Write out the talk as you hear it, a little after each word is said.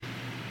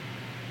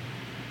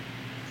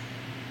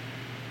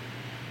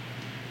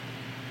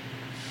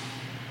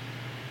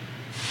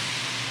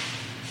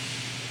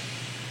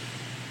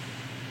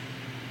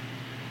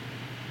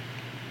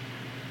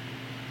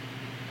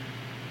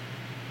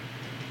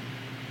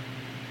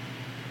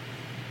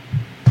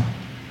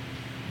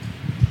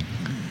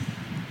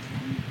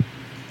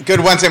Good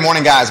Wednesday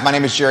morning, guys. My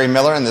name is Jerry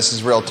Miller, and this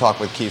is Real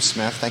Talk with Keith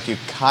Smith. Thank you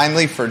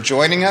kindly for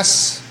joining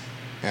us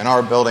in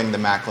our building, the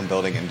Macklin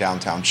Building in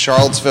downtown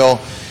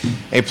Charlottesville.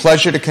 A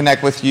pleasure to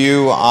connect with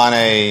you on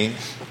a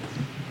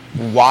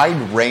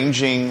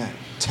wide-ranging,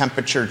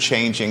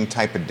 temperature-changing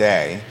type of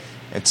day.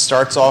 It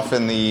starts off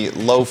in the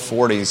low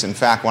 40s. In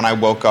fact, when I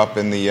woke up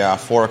in the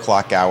 4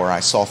 o'clock hour, I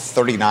saw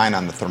 39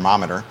 on the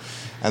thermometer.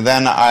 And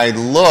then I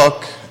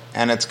look,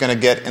 and it's going to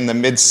get in the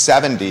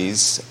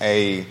mid-70s,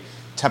 a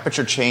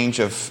temperature change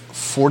of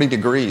 40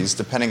 degrees,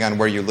 depending on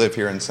where you live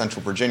here in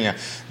Central Virginia.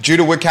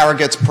 Judah Wickower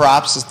gets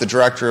props as the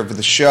director of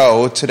the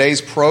show.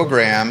 Today's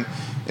program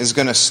is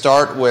going to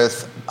start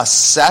with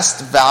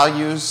assessed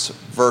values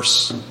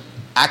versus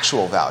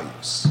actual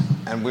values.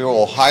 And we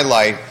will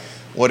highlight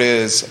what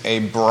is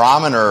a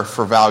barometer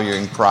for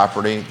valuing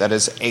property that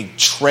is a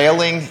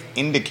trailing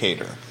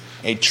indicator,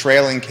 a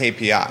trailing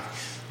KPI.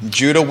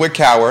 Judah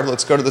Wickower,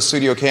 let's go to the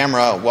studio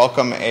camera.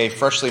 Welcome a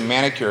freshly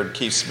manicured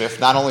Keith Smith,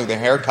 not only the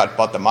haircut,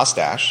 but the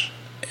mustache.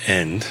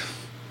 And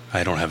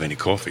I don't have any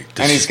coffee.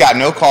 And he's got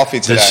no coffee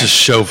today. This is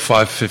show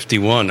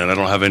 551, and I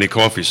don't have any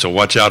coffee, so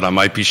watch out. I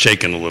might be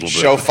shaking a little bit.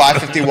 Show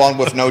 551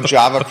 with no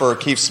Java for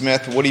Keith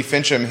Smith. Woody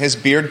Fincham, his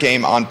beard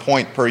game on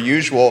point per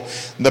usual.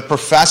 The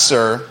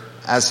professor,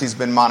 as he's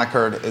been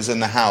monikered, is in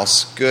the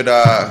house.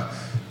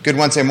 Good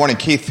Wednesday morning,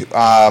 Keith.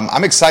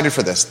 I'm excited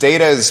for this.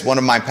 Data is one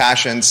of my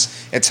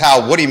passions. It's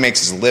how Woody makes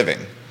his living.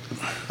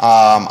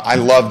 I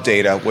love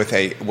data with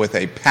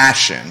a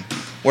passion.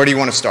 Where do you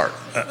want to start?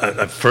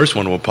 I first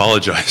want to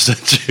apologize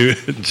to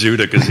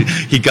Judah because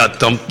he got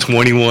dumped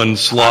 21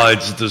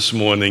 slides this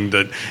morning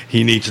that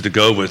he needs to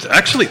go with.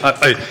 Actually,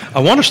 I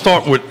want to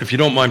start with, if you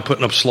don't mind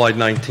putting up slide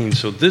 19.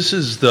 So this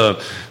is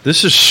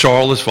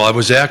Charlottesville. I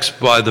was asked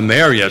by the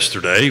mayor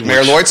yesterday,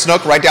 Mayor Lloyd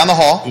Snook, right down the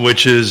hall,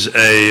 which is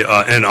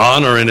an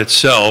honor in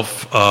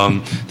itself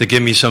to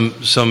give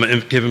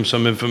him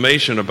some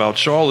information about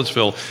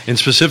Charlottesville, and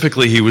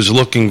specifically he was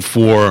looking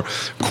for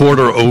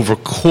quarter over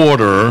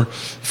quarter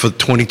for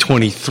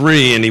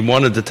 2023. And he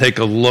wanted to take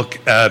a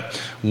look at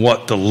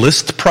what the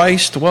list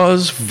price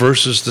was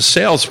versus the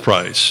sales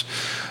price.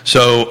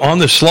 So on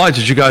the slides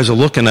that you guys are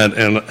looking at,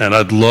 and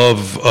I'd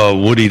love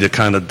Woody to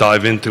kind of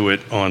dive into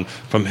it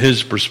from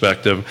his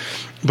perspective,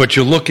 but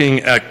you're looking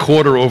at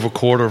quarter over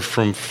quarter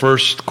from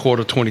first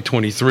quarter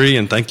 2023,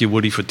 and thank you,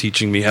 Woody, for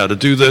teaching me how to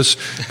do this,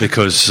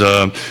 because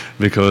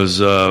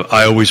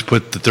I always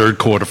put the third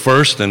quarter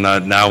first, and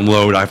now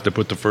I have to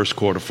put the first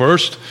quarter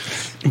first.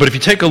 But if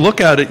you take a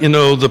look at it,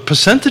 the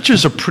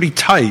percentages are pretty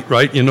tight,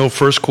 right?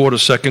 First quarter,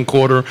 second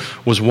quarter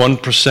was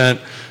 1%.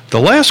 The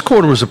last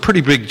quarter was a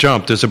pretty big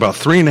jump. There's about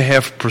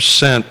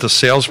 3.5% the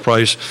sales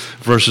price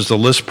versus the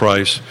list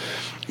price.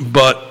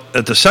 But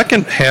at the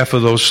second half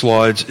of those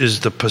slides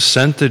is the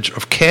percentage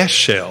of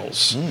cash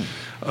sales.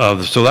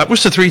 So that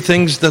was the three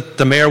things that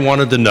the mayor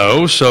wanted to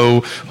know.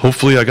 So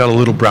hopefully I got a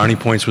little brownie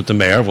points with the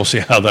mayor. We'll see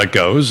how that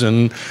goes.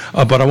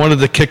 But I wanted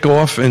to kick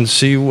off and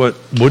see what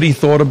Woody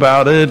thought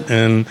about it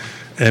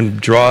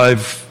and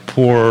drive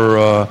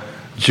poor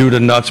Judah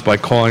nuts by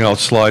calling out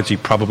slides he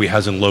probably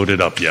hasn't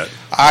loaded up yet.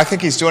 I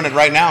think he's doing it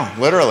right now,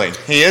 literally.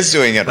 He is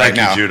doing it right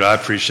now. Thank you, Judah. I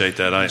appreciate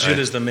that.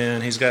 Judah's the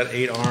man. He's got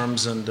 8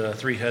 arms and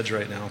 3 heads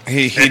right now.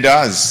 He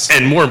does.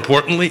 And more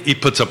importantly, he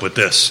puts up with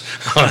this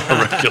on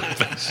a regular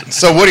basis.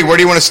 So, Woody, where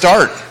do you want to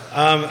start?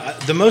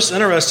 The most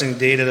interesting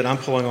data that I'm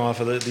pulling off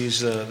of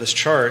this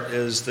chart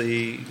is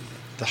the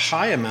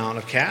high amount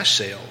of cash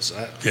sales.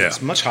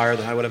 It's much higher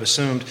than I would have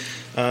assumed,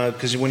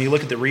 because when you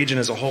look at the region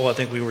as a whole, I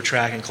think we were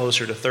tracking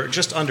closer to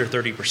just under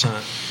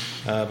 30%.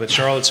 But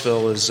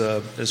Charlottesville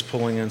is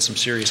pulling in some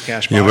serious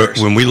cash buyers.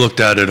 Yeah, when we looked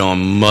at it on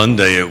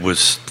Monday, it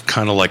was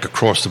kind of like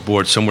across the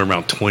board, somewhere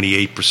around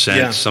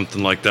 28%,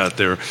 something like that.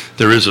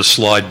 There is a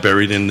slide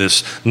buried in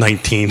this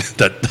 19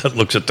 that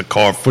looks at the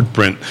car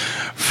footprint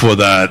for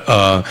that.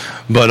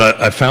 But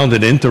I found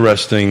it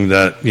interesting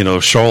that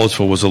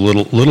Charlottesville was a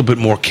little bit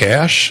more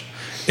cash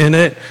in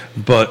it,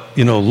 but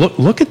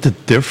look at the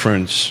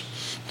difference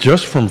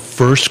just from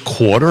first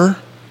quarter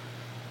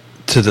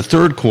to the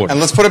third quarter. And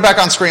let's put it back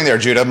on screen there,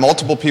 Judah.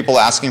 Multiple people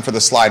asking for the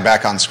slide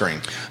back on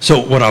screen. So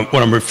what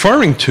I'm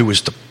referring to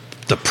is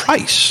the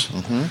price.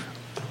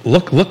 Mm-hmm.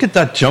 Look at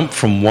that jump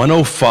from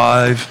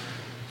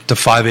 105 to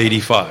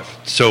 585.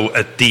 So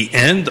at the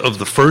end of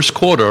the first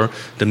quarter,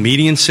 the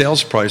median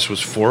sales price was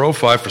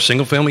 405 for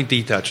single family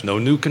detached, no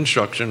new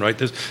construction, right?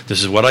 This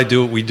is what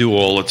we do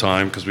all the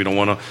time, because we don't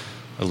want to.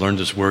 I learned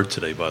this word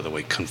today, by the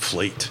way,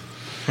 conflate.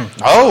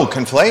 Oh,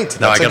 conflate.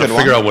 Now I got to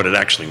figure out what it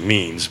actually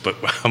means, but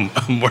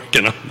I'm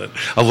working on it.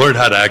 I learned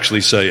how to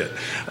actually say it.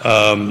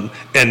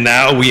 And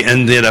now we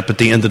ended up at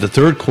the end of the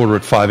third quarter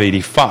at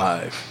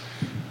 585.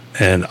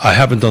 And I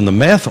haven't done the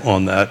math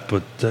on that,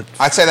 but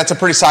I'd say that's a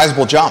pretty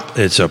sizable jump.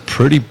 It's a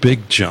pretty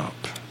big jump.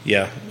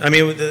 Yeah. I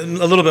mean,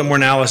 a little bit more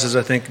analysis,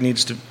 I think, I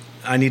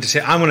need to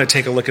say, I'm going to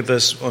take a look at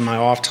this on my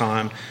off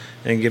time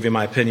and give you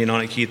my opinion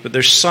on it, Keith. But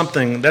there's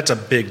something that's a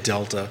big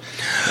delta,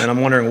 and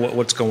I'm wondering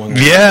what's going on.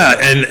 Yeah,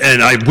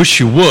 and I wish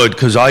you would,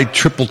 because I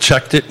triple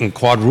checked it and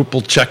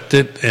quadruple checked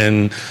it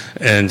and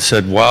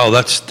said, wow,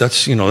 that's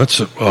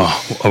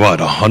about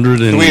 100.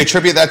 Do we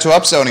attribute that to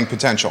upzoning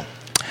potential?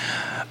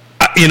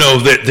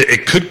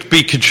 It could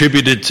be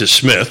contributed to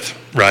Smith,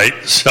 right?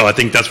 So I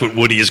think that's what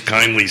Woody is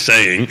kindly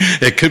saying.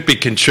 It could be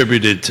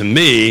contributed to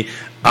me.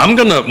 I'm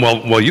gonna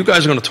while you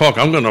guys are gonna talk,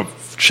 I'm gonna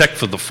check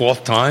for the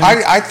fourth time.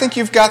 I think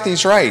you've got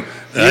these right.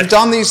 You've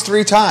done these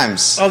 3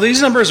 times. Oh,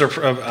 these numbers are.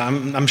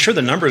 I'm sure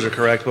the numbers are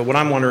correct, but what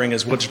I'm wondering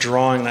is what's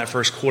drawing that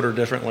first quarter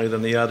differently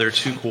than the other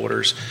 2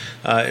 quarters.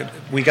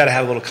 We got to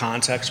have a little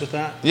context with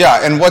that.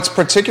 Yeah, and what's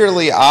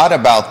particularly odd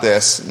about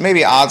this,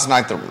 maybe odd's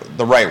not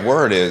the right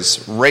word,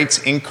 is rates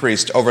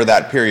increased over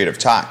that period of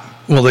time.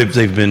 Well, they've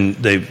been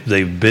north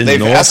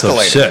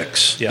escalated. of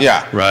 6.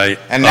 Yeah. Right.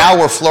 And now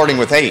we're flirting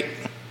with 8.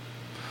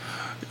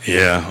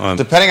 Yeah.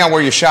 Depending on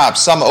where you shop,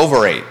 some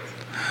over 8.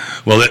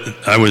 Well,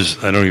 I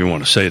don't even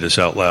want to say this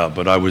out loud,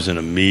 but I was in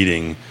a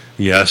meeting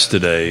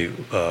yesterday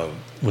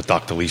with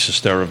Dr. Lisa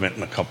Steravant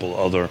and a couple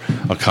other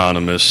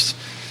economists,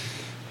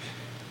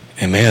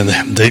 and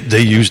man,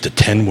 they used a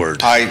 10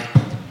 word.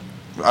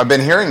 I've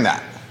been hearing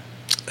that.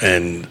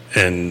 And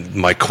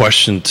my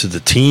question to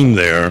the team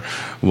there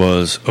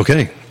was,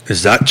 okay,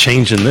 is that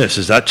changing this?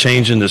 Is that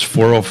changing this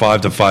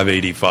 405 to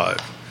 585?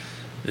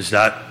 Is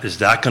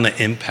that going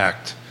to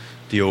impact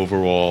the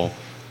overall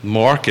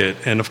market?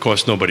 And of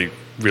course, nobody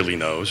really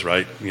knows,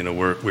 right?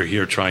 We're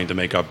here trying to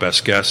make our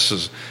best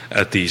guesses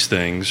at these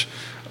things,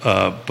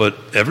 but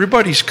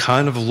everybody's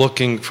kind of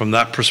looking from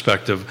that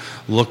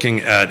perspective, looking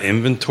at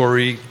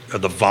inventory,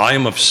 the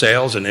volume of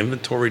sales and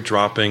inventory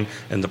dropping,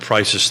 and the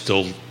prices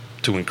still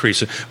to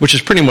increase it, which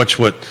is pretty much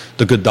what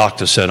the good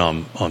doctor said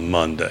on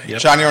Monday.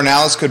 Yep. Johnny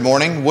Ornelas, good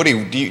morning.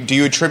 Woody, do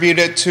you attribute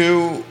it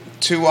to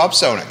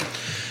upzoning?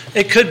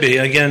 It could be.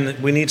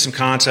 Again, we need some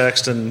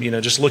context, and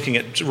just looking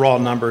at raw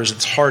numbers,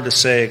 it's hard to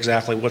say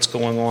exactly what's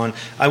going on.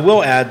 I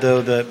will add,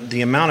 though,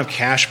 the amount of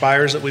cash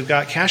buyers that we've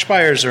got. Cash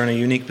buyers are in a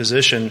unique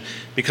position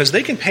because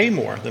they can pay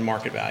more than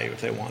market value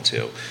if they want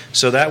to.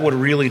 So that would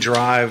really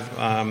drive.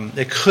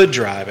 It could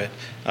drive it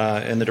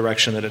in the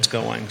direction that it's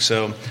going.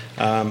 So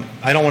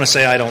I don't want to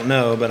say I don't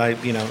know, but I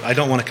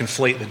don't want to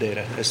conflate the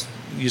data. As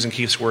using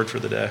Keith's word for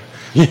the day.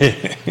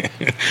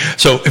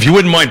 So if you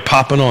wouldn't mind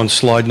popping on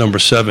slide number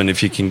 7,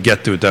 if you can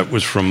get to it, that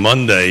was from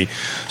Monday.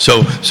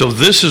 So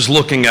this is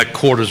looking at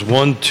quarters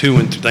 1, 2,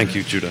 and thank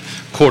you, Judah.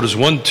 Quarters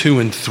 1, 2,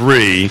 and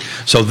 3.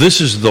 So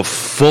this is the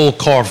full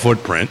car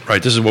footprint,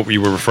 right? This is what we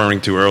were referring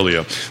to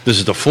earlier. This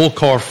is the full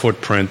car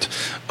footprint.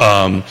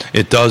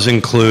 It does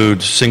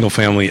include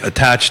single-family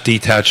attached,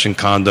 detached, and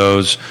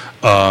condos.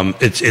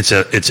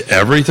 It's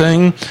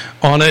everything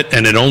on it,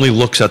 and it only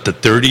looks at the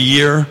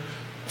 30-year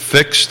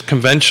fixed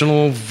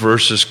conventional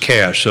versus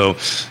cash. So,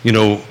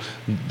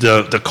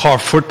 the car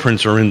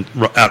footprints are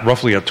at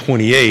roughly at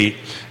 28,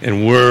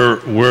 and we're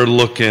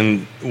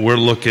looking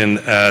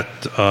at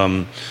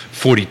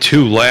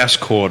 42 last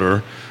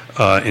quarter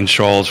in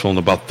Charlottesville, and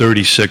about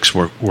 36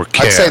 were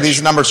cash. I'd say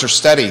these numbers are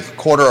steady,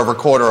 quarter over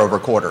quarter over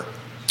quarter.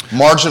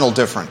 Marginal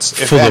difference,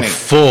 if for any. the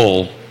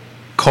full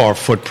car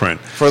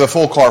footprint. For the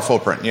full car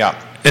footprint, yeah.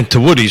 And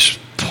to Woody's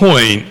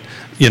point,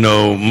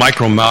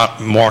 micro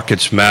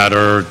markets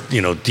matter,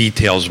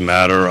 details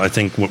matter. I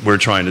think what we're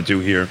trying to do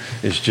here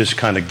is just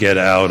kind of get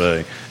out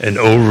an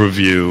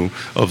overview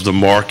of the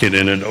market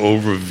and an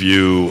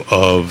overview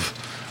of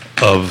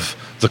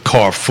the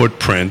car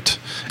footprint.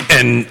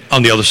 And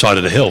on the other side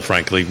of the hill,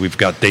 frankly, we've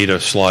got data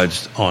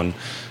slides on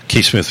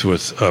Keith Smith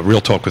with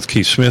Real Talk with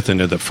Keith Smith in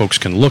there that folks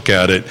can look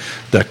at it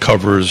that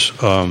covers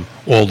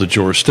all the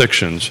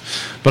jurisdictions.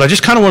 But I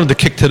just kind of wanted to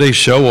kick today's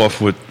show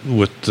off with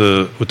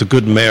the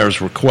good mayor's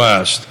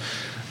request.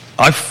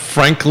 I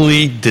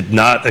frankly did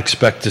not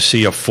expect to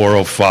see a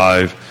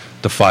 405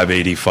 to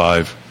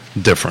 585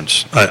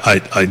 difference.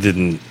 I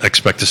didn't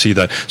expect to see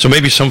that. So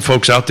maybe some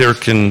folks out there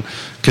can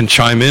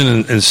chime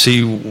in and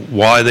see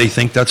why they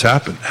think that's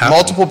happened.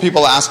 Multiple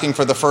people asking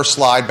for the first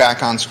slide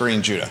back on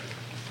screen, Judah.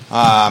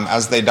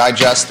 As they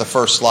digest the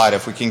first slide,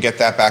 if we can get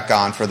that back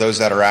on for those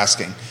that are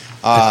asking.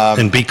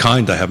 And be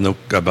kind.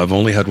 I've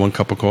only had 1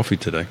 cup of coffee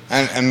today.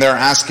 And they're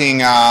asking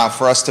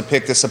for us to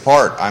pick this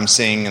apart. I'm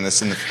seeing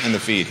this in the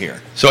feed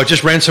here. So I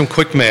just ran some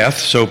quick math.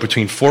 So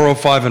between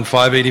 405 and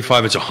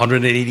 585, it's a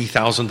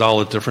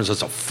 $180,000 difference.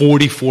 That's a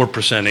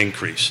 44%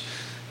 increase.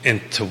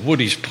 And to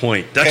Woody's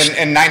point, that's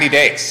in 90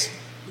 days.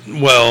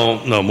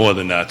 Well, no, more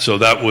than that. So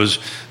that was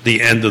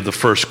the end of the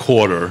first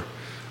quarter.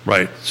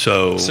 Right,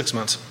 so 6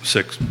 months.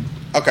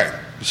 Okay.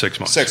 6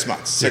 months. 6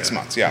 months. 6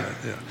 months. Yeah.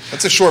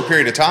 That's a short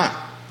period of time.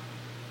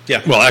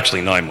 Yeah. Well, actually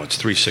 9 months.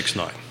 3, 6,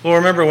 9. Well,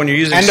 remember when you're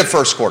using end of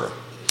first quarter.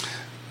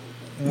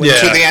 To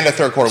the end of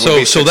third quarter. So would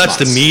be 6 that's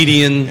months. the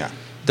median. Yeah.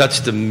 That's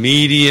the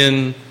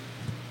median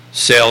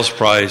sales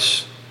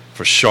price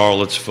for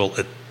Charlottesville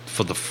for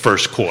for the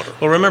first quarter.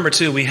 Well, remember,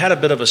 too, we had a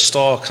bit of a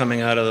stall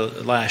coming out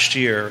of last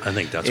year. I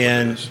think that's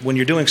and what it is. When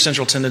you're doing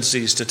central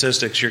tendency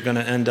statistics, you're going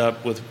to end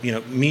up with,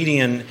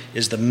 median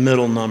is the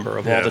middle number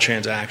of all the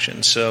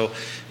transactions. So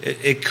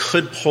it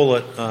could pull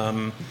it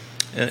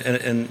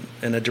in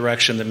a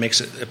direction that makes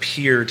it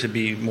appear to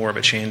be more of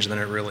a change than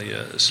it really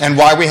is. And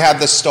why we had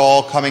the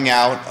stall coming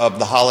out of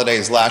the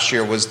holidays last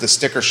year was the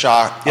sticker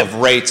shock of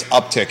rates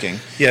upticking.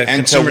 Yeah,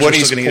 and to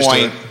Woody's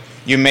point,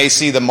 you may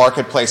see the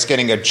marketplace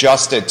getting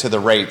adjusted to the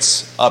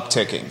rates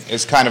upticking,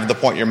 is kind of the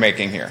point you're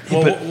making here.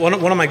 Well,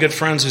 one of my good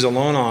friends who's a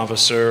loan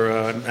officer,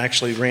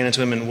 actually ran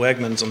into him in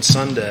Wegmans on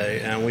Sunday,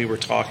 and we were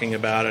talking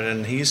about it,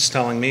 and he's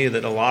telling me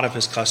that a lot of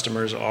his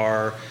customers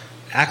are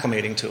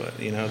acclimating to it.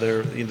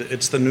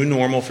 It's the new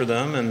normal for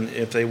them, and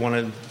if they want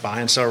to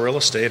buy and sell real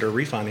estate or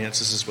refinance,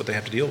 this is what they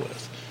have to deal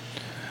with.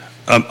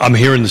 I'm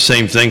hearing the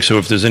same thing. So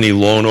if there's any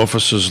loan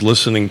officers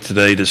listening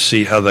today to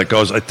see how that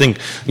goes, I think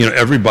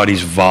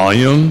everybody's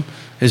volume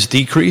has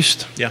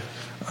decreased. Yeah.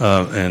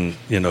 And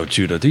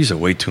Judah, these are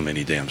way too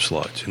many damn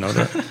slides. You know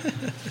that?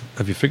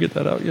 Have you figured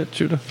that out yet,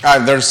 Judah?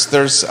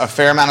 There's a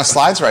fair amount of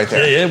slides right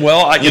there. Yeah.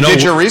 Well, you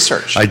did your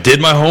research. I did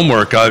my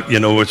homework.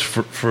 It's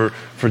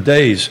for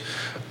days.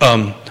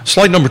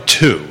 Slide number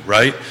 2,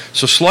 right?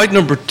 So slide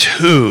number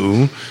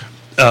 2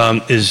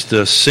 is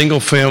the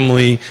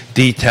single-family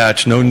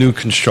detached, no new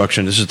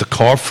construction. This is the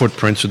car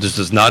footprint, so this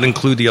does not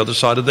include the other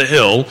side of the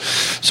hill.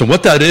 So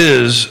what that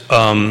is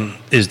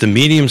the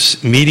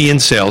median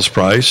sales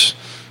price,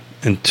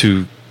 and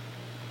to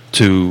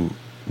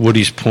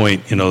Woody's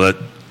point, that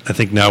I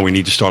think now we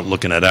need to start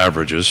looking at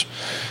averages.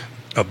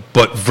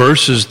 But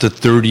versus the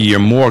 30-year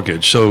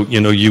mortgage. So,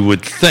 you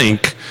would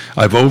think,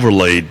 I've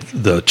overlaid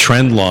the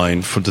trend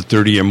line for the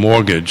 30-year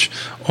mortgage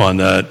on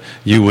that.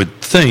 You would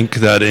think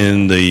that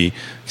in the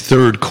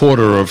third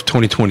quarter of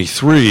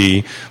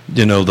 2023,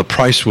 the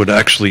price would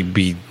actually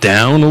be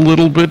down a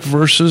little bit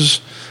versus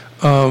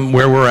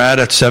where we're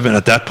at 7.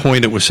 At that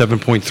point, it was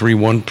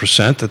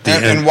 7.31% at the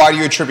end. And why do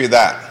you attribute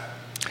that?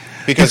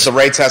 Because the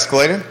rates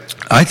escalated?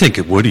 I think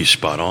Woody's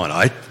spot on.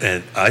 I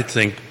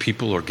think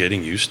people are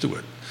getting used to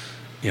it.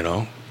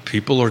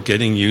 People are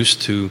getting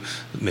used to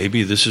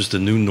maybe this is the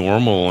new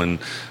normal, and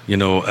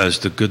as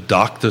the good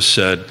doctor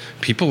said,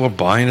 people are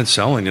buying and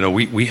selling.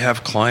 We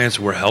have clients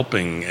we're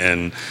helping,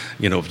 and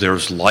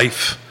there's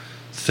life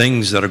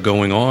things that are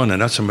going on, and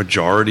that's a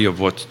majority of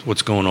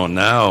what's going on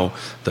now,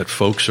 that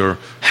folks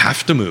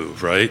have to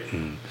move, right?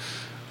 And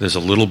there's a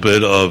little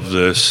bit of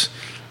this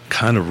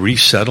kind of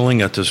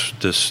resettling at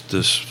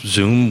this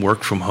Zoom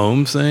work from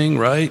home thing,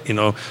 right?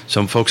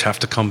 Some folks have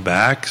to come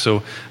back.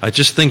 So I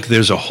just think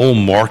there's a whole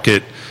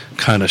market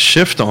kind of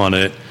shift on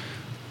it.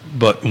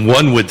 But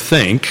one would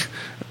think,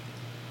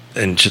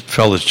 and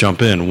fellas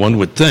jump in, one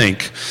would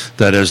think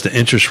that as the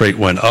interest rate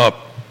went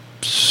up,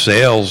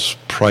 sales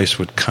price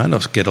would kind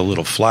of get a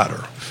little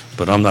flatter.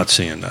 But I'm not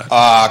seeing that.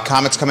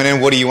 Comments coming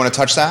in. Woody, you want to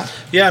touch that?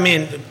 Yeah,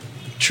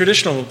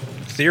 traditional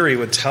theory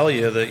would tell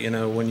you that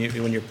when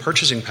your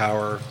purchasing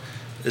power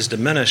is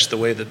diminished the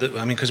way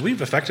that because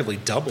we've effectively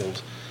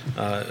doubled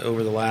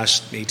over the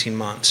last 18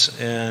 months,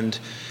 and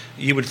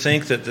you would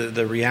think that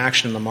the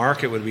reaction in the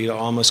market would be to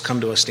almost come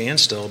to a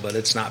standstill, but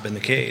it's not been the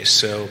case.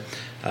 So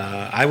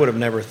I would have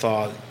never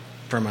thought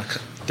from a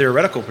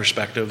theoretical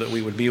perspective that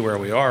we would be where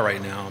we are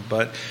right now.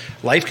 But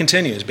life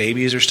continues.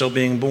 Babies are still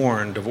being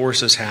born.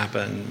 Divorces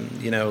happen.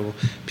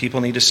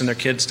 People need to send their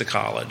kids to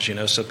college.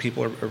 So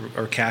people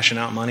are cashing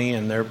out money,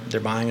 and they're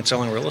buying and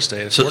selling real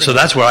estate. So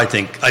that's where I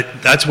think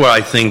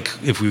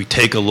if we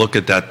take a look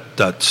at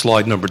that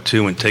slide number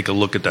 2 and take a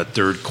look at that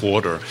third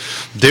quarter,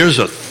 there's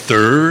a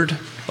third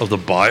of the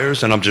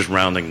buyers, and I'm just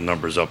rounding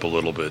numbers up a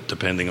little bit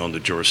depending on the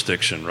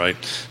jurisdiction, right?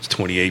 It's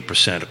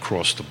 28%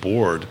 across the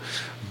board.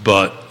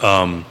 But,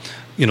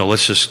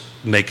 let's just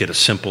make it a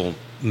simple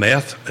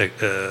math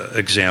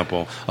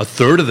example. A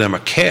third of them are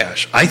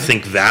cash. I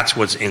think that's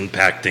what's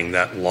impacting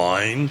that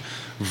line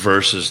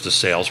versus the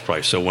sales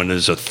price. So when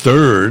there's a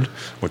third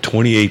or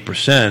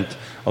 28%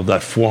 of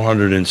that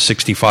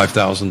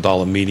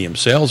 $465,000 median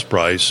sales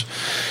price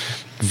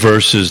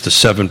versus the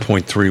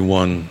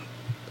 7.31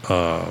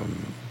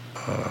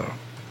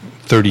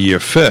 30-year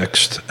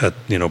fixed at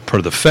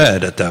per the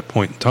Fed at that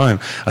point in time,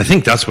 I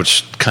think that's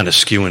what's kind of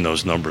skewing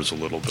those numbers a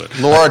little bit.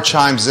 Laura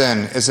chimes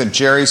in. Isn't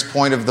Jerry's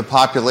point of the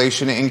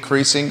population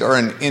increasing or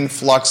an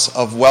influx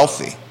of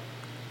wealthy?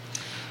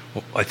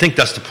 Well, I think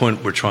that's the point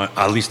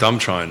I'm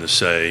trying to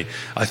say.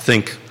 I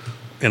think,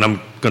 and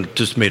I'm going to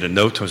just made a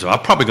note to myself,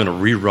 I'm probably going to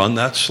rerun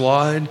that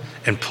slide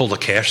and pull the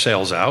cash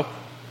sales out,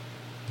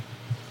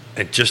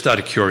 and just out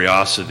of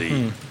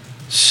curiosity,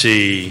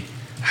 see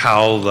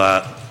how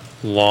that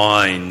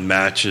line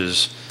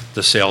matches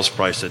the sales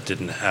price that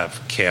didn't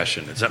have cash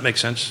in it. Does that make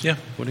sense? Yeah.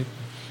 Woody?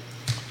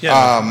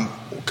 Yeah.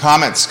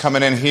 Comments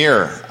coming in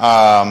here.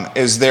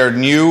 Is there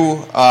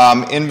new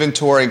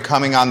inventory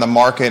coming on the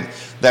market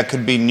that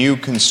could be new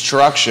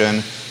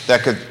construction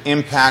that could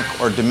impact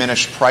or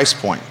diminish price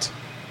point?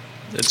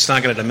 it's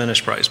not going to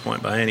diminish price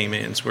point by any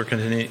means. We're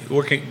going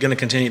to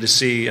continue to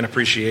see an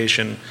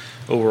appreciation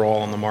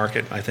overall in the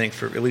market, I think,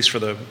 for at least for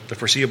the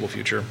foreseeable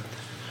future.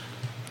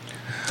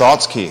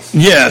 Thoughts, Keith?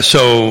 Yeah,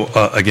 so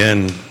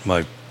again,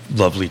 my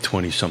lovely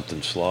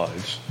 20-something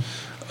slides.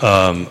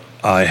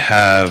 I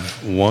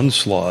have one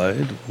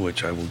slide,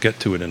 which I will get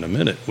to it in a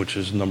minute, which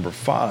is number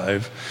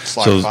 5.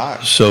 Slide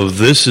 5. So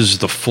this is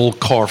the full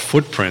car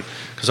footprint,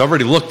 because I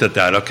already looked at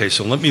that. Okay,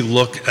 so let me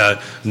look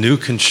at new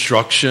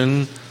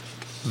construction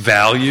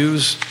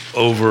values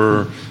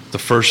over the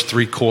first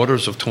 3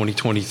 quarters of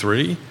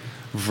 2023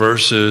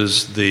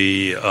 versus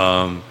the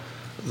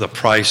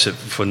price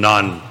for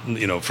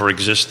for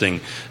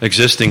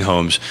existing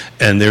homes,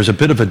 and there's a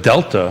bit of a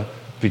delta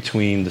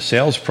between the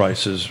sales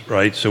prices,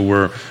 right? So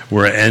we're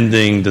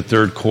ending the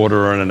third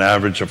quarter on an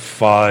average of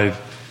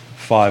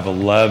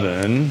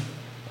 511,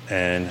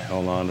 and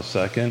hold on a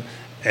second,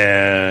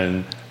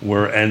 and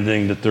we're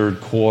ending the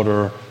third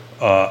quarter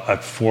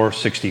at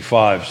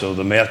 465. So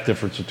the math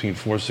difference between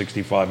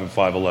 465 and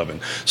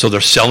 511. So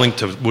they're selling,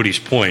 to Woody's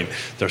point,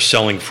 they're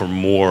selling for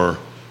more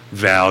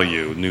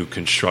value, new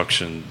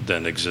construction,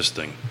 than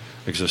existing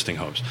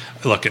homes.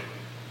 Look,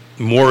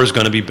 more is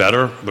going to be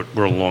better, but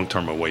we're a long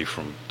time away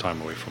from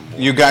more.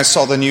 You guys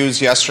saw the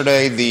news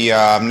yesterday. The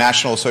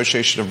National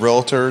Association of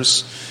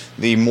Realtors,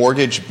 the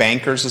Mortgage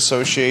Bankers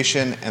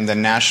Association, and the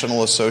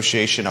National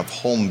Association of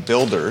Home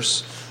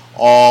Builders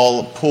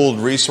all pooled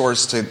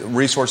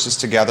resources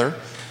together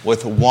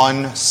with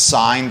one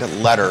signed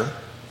letter,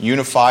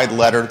 unified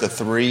letter, the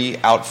 3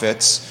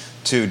 outfits,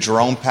 to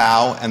Jerome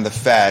Powell and the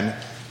Fed,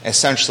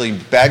 essentially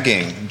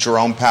begging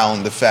Jerome Powell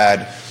and the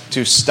Fed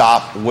to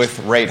stop with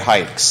rate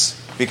hikes,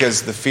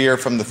 because the fear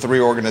from the 3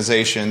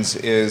 organizations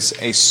is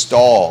a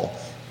stall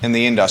in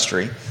the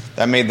industry.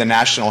 That made the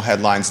national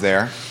headlines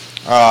there.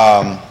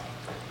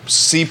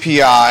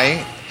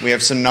 CPI, we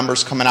have some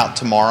numbers coming out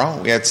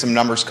tomorrow. We had some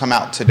numbers come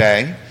out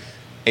today.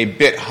 A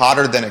bit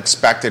hotter than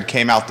expected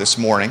came out this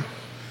morning.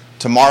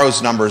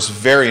 Tomorrow's number is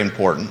very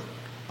important,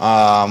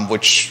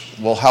 which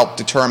will help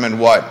determine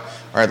what,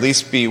 or at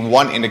least be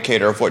one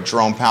indicator of what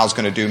Jerome Powell's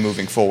going to do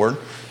moving forward.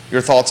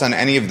 Your thoughts on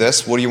any of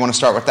this? What do you want to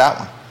start with that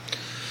one?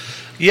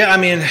 Yeah, I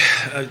mean,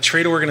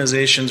 trade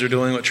organizations are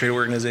doing what trade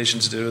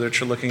organizations do.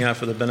 They're looking out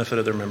for the benefit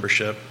of their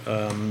membership.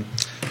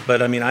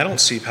 But, I mean, I don't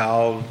see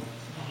Powell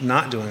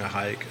not doing a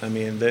hike. I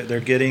mean, they're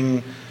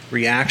getting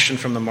reaction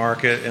from the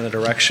market in a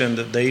direction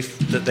that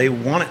they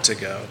want it to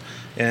go.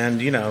 And,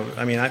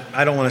 I mean,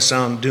 I don't want to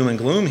sound doom and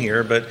gloom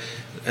here, but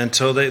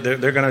until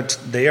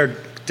they are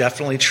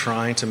definitely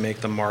trying to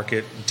make the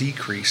market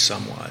decrease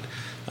somewhat.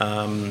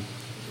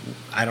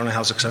 I don't know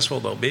how successful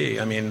they'll be.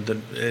 I mean,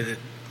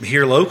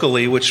 here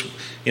locally, which,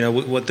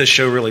 what this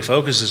show really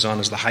focuses on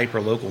is the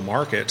hyper-local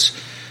markets,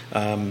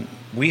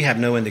 we have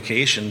no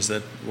indications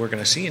that we're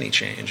going to see any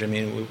change. I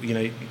mean,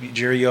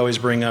 Jerry, you always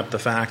bring up the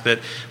fact that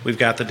we've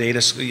got the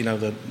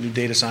the new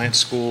data science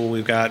school,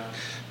 we've got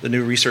the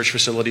new research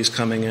facilities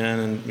coming in,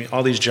 and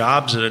all these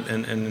jobs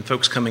and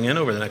folks coming in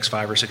over the next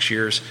 5 or 6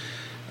 years.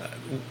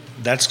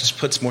 That just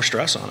puts more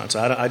stress on us.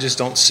 I just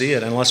don't see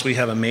it unless we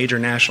have a major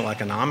national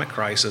economic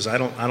crisis. I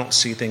don't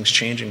see things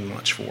changing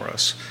much for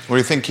us. What do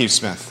you think, Keith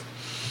Smith?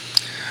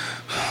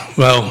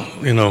 Well,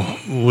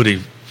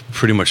 Woody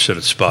pretty much said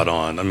it spot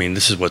on. I mean,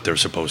 this is what they're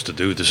supposed to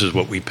do. This is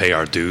what we pay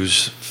our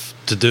dues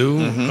to do.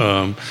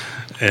 Mm-hmm.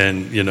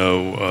 And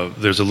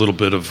there's a little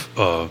bit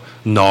of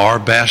NAR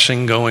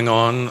bashing going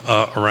on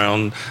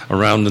around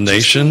the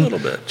nation.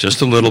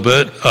 Just a little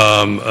bit.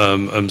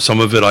 Some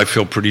of it I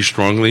feel pretty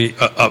strongly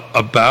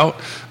about.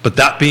 But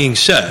that being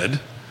said,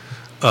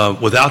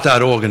 without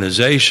that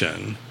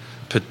organization,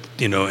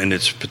 and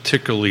its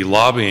particularly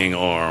lobbying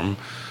arm,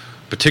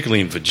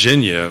 particularly in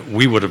Virginia,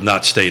 we would have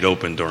not stayed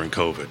open during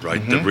COVID, right?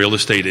 Mm-hmm. The real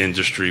estate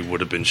industry would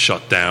have been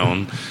shut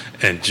down,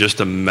 and just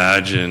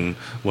imagine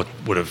what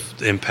would have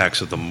the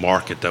impacts of the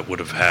market that would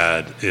have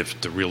had if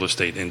the real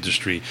estate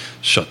industry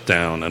shut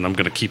down. And I'm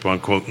going to keep on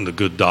quoting the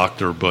good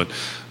doctor, but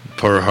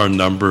per her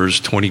numbers,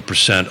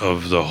 20%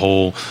 of the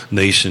whole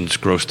nation's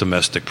gross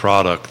domestic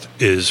product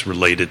is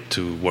related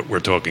to what we're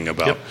talking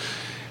about. Yep.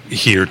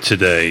 Here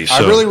today. So. I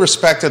really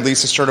respected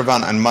Lisa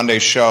Sturtevant on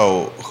Monday's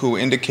show, who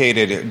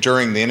indicated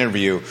during the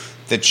interview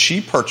that she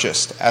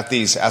purchased at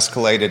these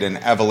escalated and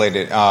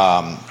elevated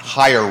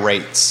higher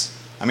rates.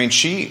 I mean,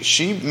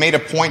 she made a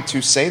point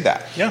to say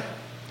that. Yeah.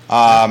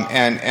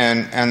 And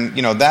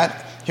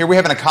that here we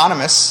have an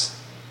economist,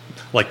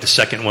 like the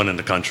second one in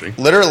the country,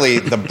 literally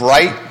the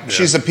bright. Yeah.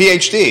 She's a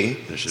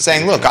PhD,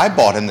 saying, "Look, I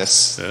bought in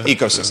this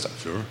ecosystem."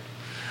 Yeah, sure.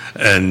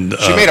 And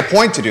she made a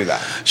point to do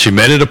that. She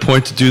made it a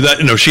point to do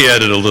that. She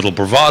added a little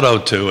bravado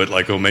to it,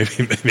 like,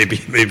 maybe,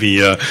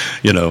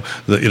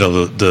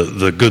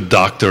 the good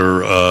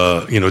doctor,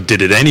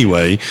 did it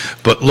anyway.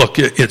 But look,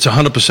 it's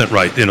 100%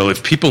 right.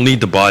 If people need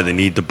to buy, they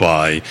need to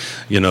buy.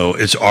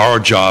 It's our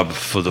job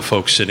for the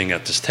folks sitting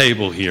at this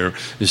table here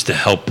is to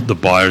help the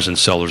buyers and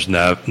sellers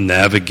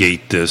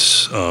navigate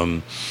this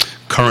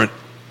current,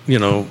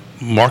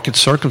 market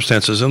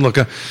circumstances. And look.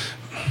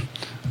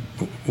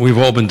 We've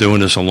all been doing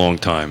this a long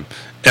time.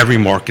 Every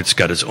market's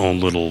got its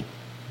own little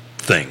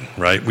thing,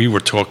 right? We were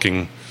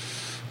talking,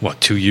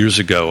 2 years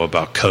ago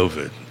about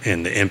COVID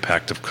and the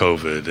impact of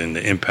COVID and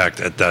the impact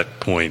at that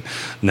point.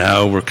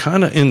 Now we're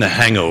kind of in the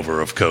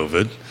hangover of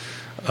COVID.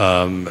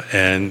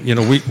 And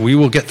we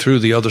will get through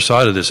the other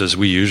side of this as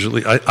we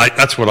usually.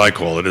 That's what I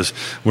call it. Is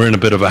we're in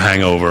a bit of a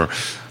hangover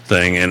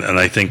thing, and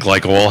I think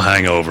like all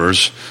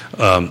hangovers,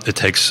 it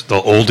takes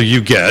the older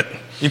you get.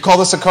 You call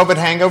this a COVID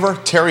hangover?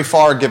 Terry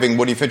Farr giving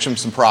Woody Fincham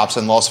some props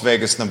in Las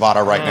Vegas,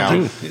 Nevada right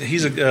now.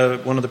 He's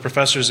one of the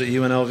professors at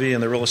UNLV in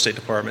the real estate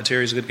department.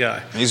 Terry's a good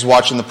guy. He's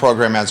watching the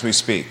program as we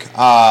speak.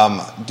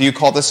 Do you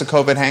call this a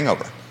COVID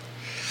hangover?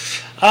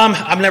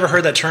 I've never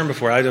heard that term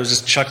before. I was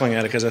just chuckling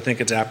at it because I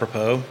think it's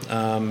apropos.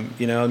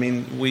 No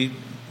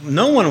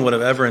one would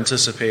have ever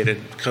anticipated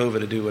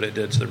COVID to do what it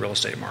did to the real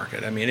estate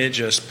market. I mean, it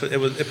put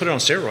it on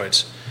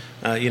steroids.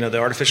 The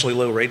artificially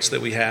low rates that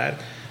we had.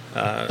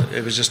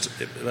 It was just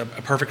a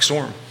perfect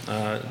storm,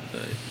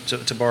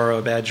 to borrow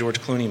a bad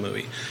George Clooney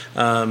movie.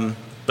 I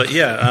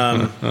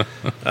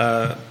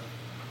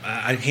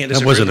can't disagree.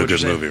 That wasn't with a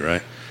good movie,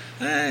 right?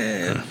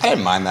 I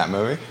didn't mind that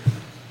movie.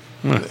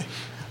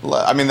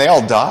 I mean, they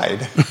all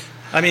died.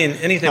 I mean,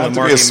 anything with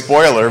Marky, a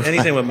spoiler.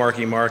 Anything with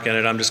Marky Mark in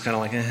it, I'm just kind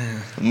of like,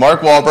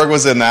 Mark Wahlberg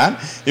was in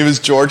that. He was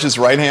George's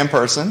right-hand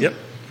person. Yep.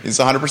 He's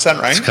 100%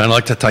 right. It's kind of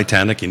like the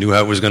Titanic. He knew how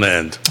it was going to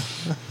end.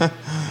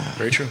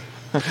 Very true.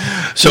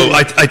 So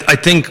I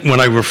think when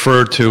I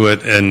refer to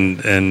it, and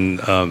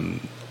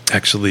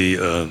actually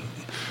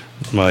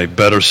my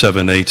better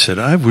 7/8 said,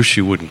 I wish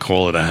you wouldn't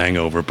call it a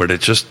hangover, but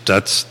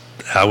that's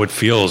how it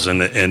feels,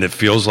 and it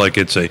feels like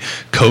it's a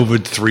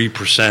COVID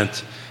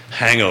 3%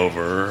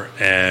 hangover,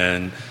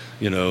 and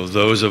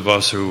those of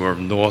us who are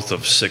north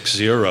of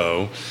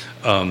 6-0,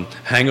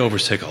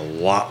 hangovers take a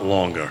lot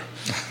longer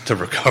to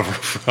recover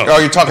from. Oh,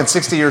 you're talking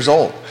 60 years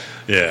old.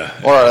 Yeah.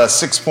 Or a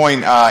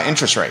 6-point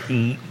interest rate.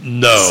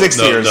 No,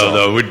 60 years old.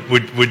 No.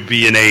 Would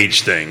be an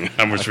age thing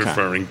I was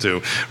referring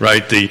to,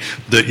 right? The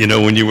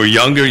when you were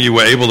younger, you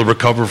were able to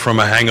recover from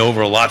a hangover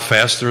a lot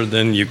faster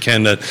than you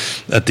can at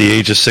the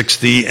age of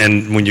 60.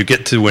 And when you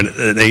get to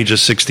an age of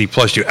 60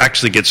 plus, you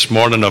actually get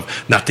smart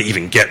enough not to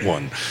even get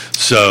one.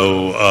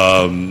 So,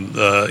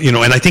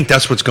 and I think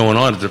that's what's going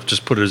on. To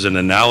just put it as an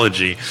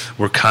analogy,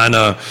 we're kind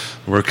of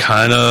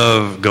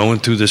going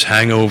through this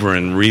hangover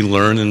and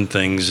relearning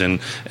things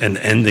and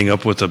ending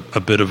up with a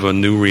bit of a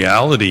new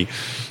reality.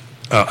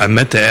 I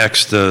meant to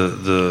ask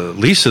the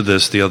Lisa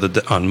this the other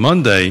day, on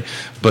Monday,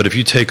 but if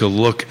you take a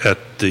look at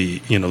the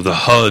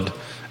HUD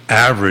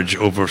average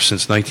over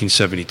since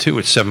 1972,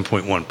 it's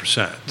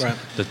 7.1%, right.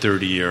 The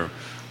 30-year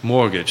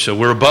mortgage. So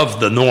we're above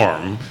the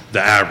norm,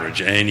 the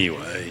average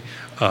anyway.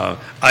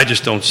 I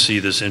just don't see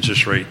this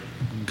interest rate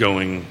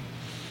going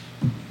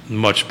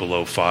much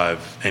below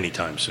 5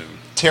 anytime soon.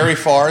 Terry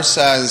Farr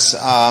says,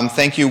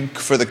 thank you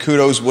for the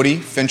kudos, Woody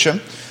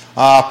Fincham.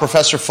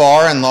 Professor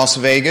Farr in Las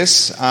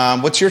Vegas,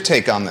 what's your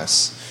take on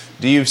this?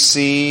 Do you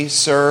see,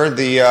 sir,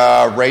 the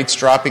rates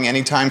dropping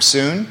anytime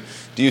soon?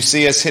 Do you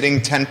see us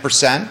hitting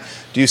 10%?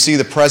 Do you see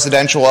the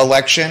presidential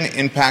election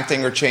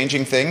impacting or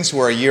changing things?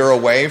 We're a year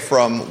away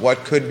from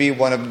what could be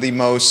one of the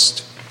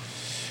most,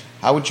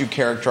 how would you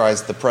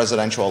characterize the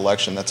presidential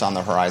election that's on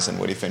the horizon,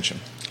 Woody Fincham?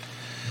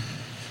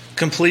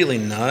 Completely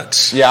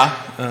nuts. Yeah.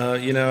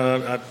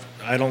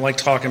 I don't like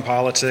talking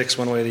politics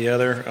one way or the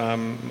other.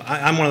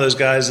 I'm one of those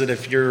guys that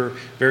if you're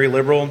very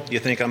liberal, you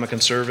think I'm a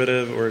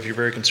conservative, or if you're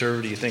very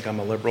conservative, you think I'm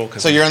a liberal.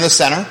 So you're in the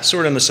center?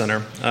 Sort of in the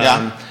center.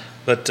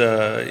 It's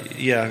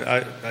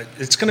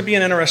going to be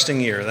an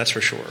interesting year, that's for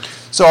sure.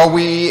 So are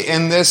we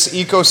in this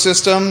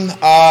ecosystem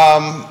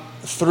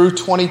through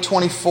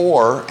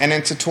 2024 and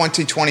into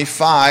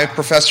 2025?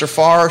 Professor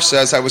Farr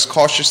says, I was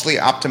cautiously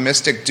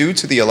optimistic due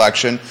to the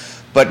election,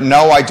 but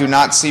no, I do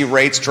not see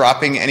rates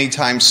dropping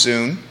anytime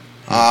soon.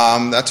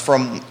 That's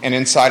from an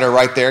insider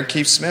right there.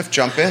 Keith Smith,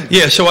 jump in.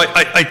 Yeah, so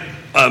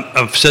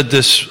I've said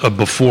this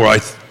before. I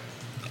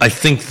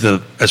think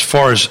as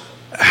far as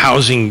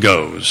housing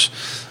goes,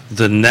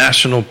 the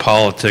national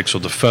politics or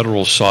the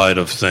federal side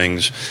of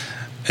things,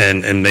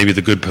 and maybe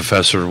the good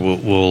professor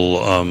will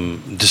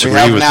disagree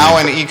with me. We have now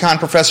an econ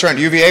professor at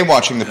UVA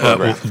watching the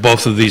program.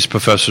 Both of these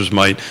professors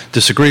might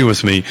disagree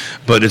with me,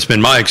 but it's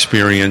been my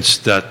experience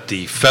that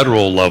the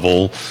federal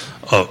level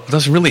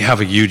doesn't really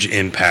have a huge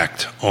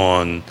impact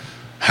on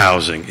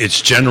housing.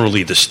 It's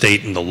generally the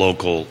state and the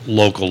local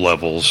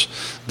levels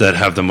that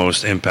have the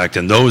most impact,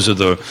 and those are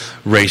the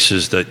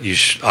races that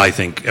I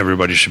think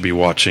everybody should be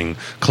watching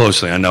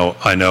closely. I know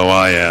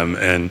I am,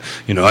 and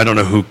I don't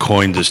know who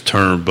coined this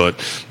term, but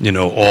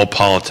all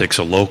politics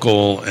are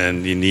local,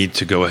 and you need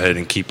to go ahead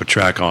and keep a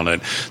track on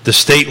it. The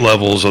state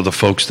levels are the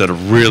folks that are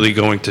really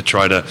going to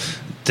try to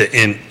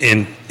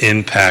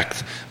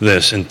impact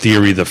this. In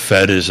theory, the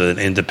Fed is an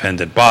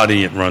independent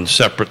body; it runs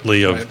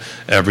separately of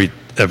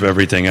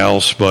everything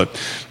else, but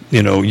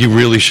you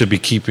really should be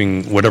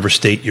keeping whatever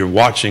state you're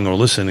watching or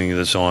listening to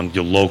this on,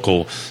 your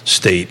local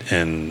state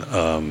and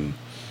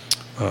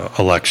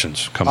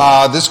elections coming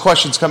up. This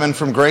question's coming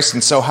from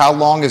Grayson. So how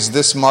long is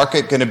this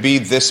market going to be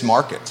this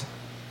market?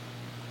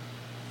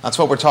 That's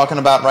what we're talking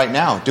about right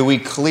now. Do we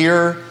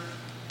clear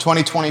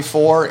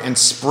 2024 and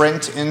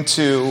sprint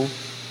into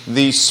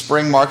the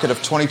spring market of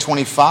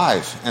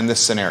 2025 in this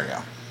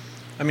scenario?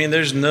 I mean,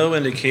 there's no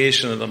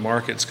indication that the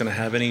market's going to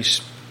have any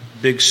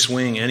big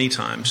swing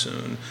anytime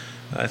soon.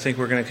 I think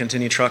we're going to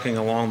continue trucking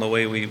along the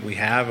way we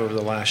have over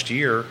the last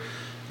year.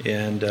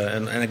 And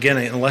again,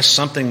 unless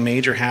something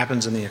major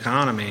happens in the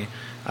economy,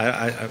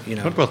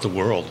 What about the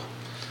world?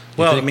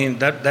 Well, I mean,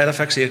 that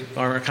affects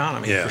our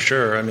economy for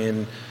sure. I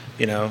mean,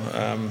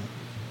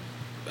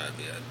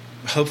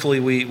 hopefully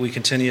we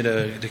continue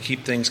to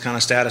keep things kind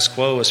of status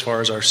quo as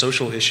far as our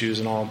social issues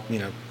and all,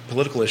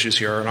 political issues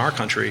here in our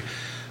country.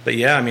 But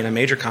yeah, I mean, a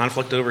major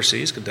conflict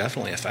overseas could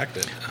definitely affect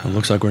it. It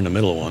looks like we're in the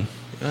middle of one.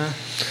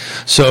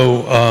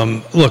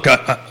 So, look,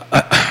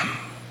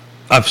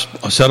 I've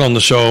said on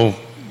the show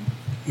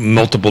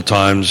multiple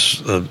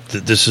times,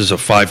 this is a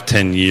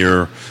 5-10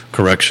 year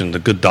correction. The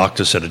good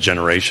doctor said a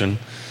generation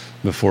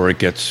before it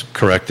gets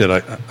corrected.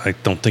 I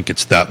don't think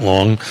it's that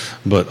long,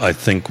 but I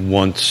think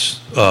once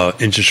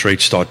interest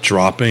rates start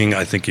dropping,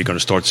 I think you're going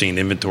to start seeing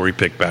inventory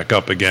pick back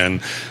up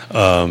again.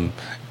 I'm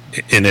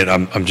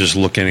just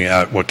looking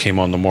at what came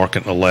on the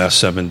market in the last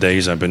 7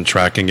 days. I've been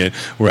tracking it.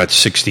 We're at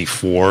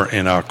 64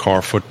 in our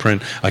car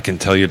footprint. I can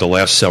tell you the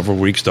last several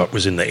weeks that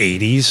was in the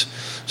 80s,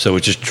 so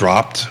it just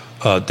dropped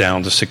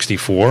down to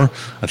 64.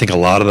 I think a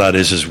lot of that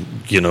is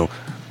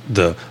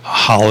the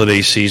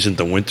holiday season,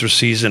 the winter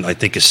season, I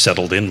think is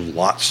settled in a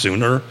lot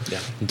sooner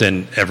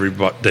than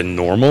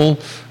normal,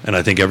 and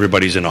I think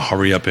everybody's in a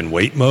hurry up and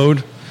wait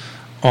mode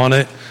on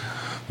it.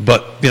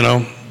 But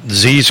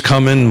Z's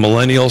coming,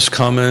 millennials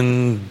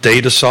coming,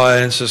 data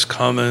science is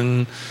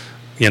coming,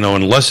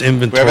 unless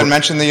inventory. We haven't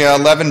mentioned the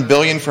 $11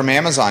 billion from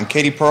Amazon.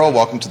 Katie Pearl,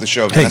 welcome to the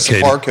show. Hey, Vanessa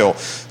Katie. Parkhill,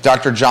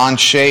 Dr. John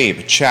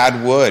Shabe,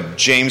 Chad Wood,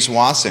 James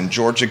Wasson,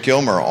 Georgia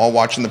Gilmer, all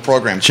watching the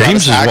program.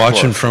 James is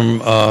watching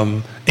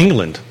from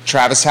England.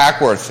 Travis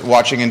Hackworth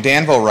watching in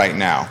Danville right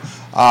now.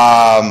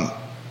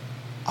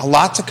 A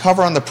lot to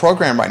cover on the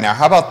program right now.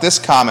 How about this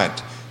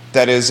comment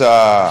that is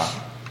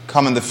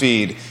coming the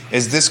feed?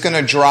 Is this going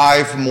to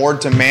drive more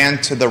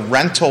demand to the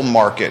rental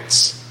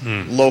markets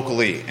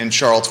locally in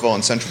Charlottesville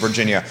and Central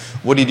Virginia?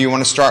 Woody, do you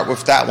want to start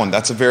with that one?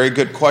 That's a very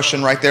good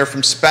question right there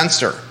from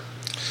Spencer.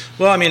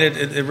 Well, I mean,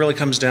 it really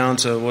comes down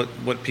to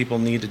what people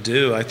need to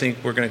do. I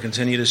think we're going to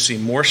continue to see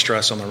more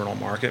stress on the rental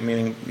market,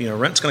 meaning,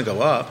 rent's going to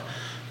go up,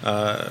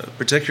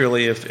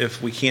 particularly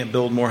if we can't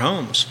build more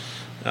homes.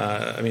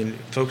 I mean,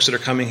 folks that are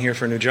coming here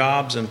for new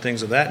jobs and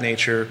things of that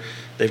nature,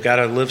 they've got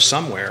to live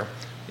somewhere.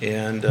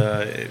 And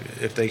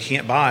if they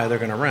can't buy, they're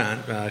going to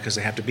rent because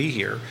they have to be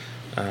here.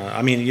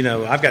 I mean,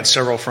 I've got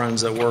several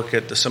friends that work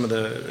at some of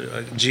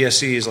the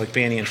GSEs like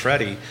Fannie and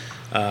Freddie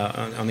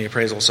on the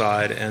appraisal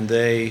side, and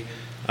they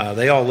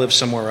all live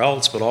somewhere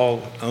else, but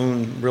all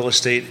own real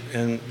estate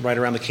and right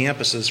around the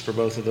campuses for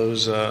both of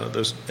those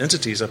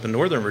entities up in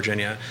Northern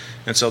Virginia.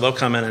 And so they'll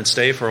come in and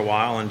stay for a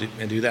while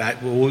and do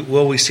that.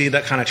 Will we see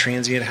that kind of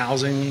transient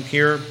housing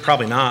here?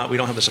 Probably not. We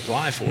don't have the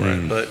supply for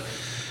it, but.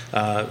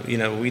 We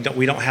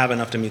don't have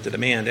enough to meet the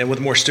demand, and with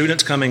more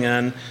students coming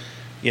in,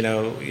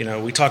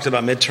 we talked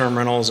about midterm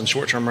rentals and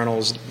short-term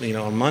rentals,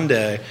 on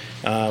Monday,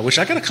 which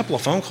I got a couple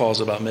of phone calls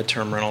about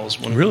midterm rentals.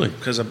 Really?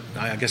 Because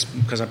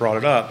I brought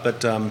it up,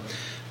 but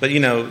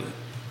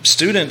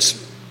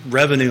students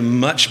revenue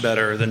much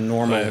better than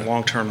normal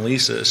long-term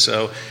leases.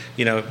 So,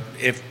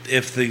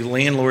 if the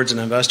landlords and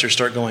investors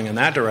start going in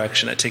that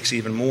direction, it takes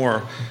even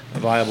more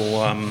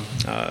viable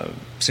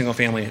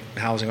single-family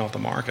housing off the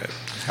market.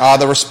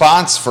 The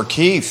response for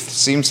Keith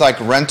seems like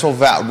rental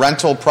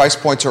price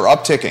points are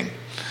upticking.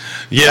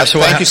 Yeah, so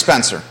thank you,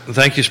 Spencer.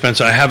 Thank you,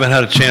 Spencer. I haven't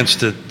had a chance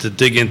to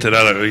dig into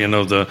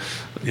that.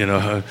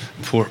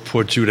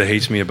 Poor Judah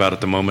hates me about it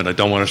at the moment. I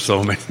don't want to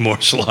throw many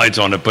more slides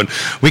on it, but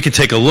we can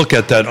take a look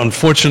at that.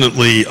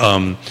 Unfortunately,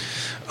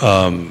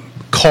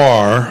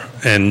 Carr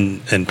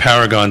and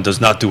Paragon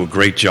does not do a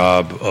great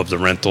job of the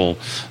rental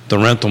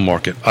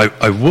market.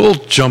 I will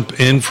jump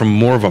in from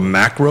more of a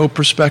macro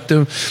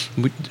perspective.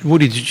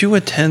 Woody, did you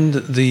attend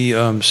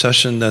the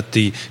session that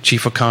the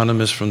chief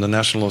economist from the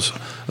National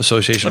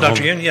Association? Oh,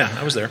 Dr. Yonna? Yeah,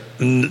 I was there.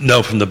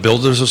 No, from the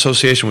Builders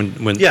Association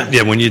when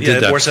you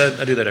did that. Said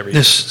I do that every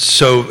year.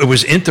 So it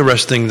was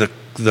interesting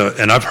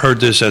and I've heard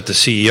this at the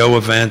CEO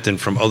event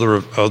and from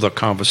other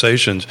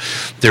conversations.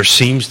 There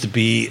seems to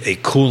be a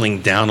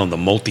cooling down on the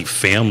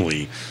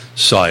multifamily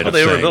side of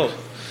things. They overbuilt.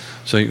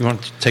 So you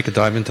want to take a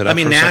dive into that? I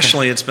mean, for a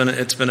nationally, second?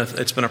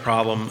 it's been a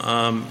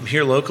problem.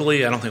 Here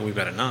locally, I don't think we've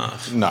got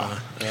enough. No,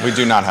 we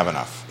do not have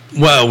enough.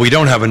 Well, we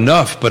don't have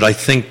enough, but I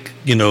think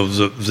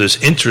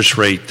this interest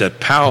rate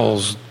that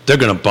Powell's, they're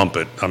going to bump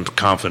it. I'm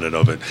confident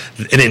of it.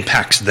 It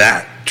impacts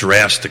that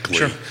drastically.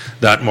 Sure.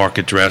 That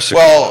market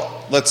drastically.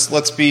 Well,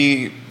 let's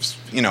be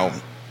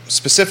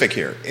specific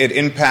here. It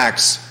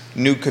impacts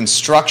new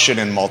construction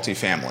in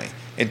multifamily.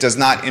 It does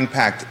not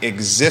impact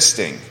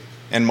existing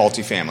in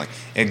multifamily.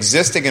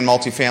 Existing in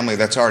multifamily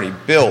that's already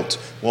built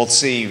will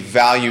see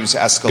values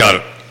escalate. Got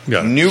it.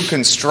 New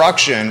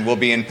construction will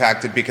be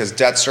impacted because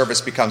debt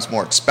service becomes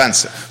more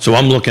expensive. So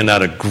I'm looking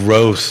at a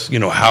growth.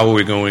 How are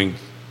we going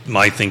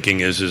my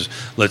thinking is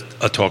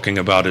talking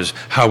about is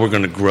how we're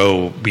going to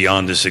grow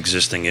beyond this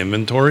existing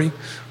inventory,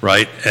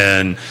 right?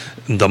 And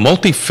the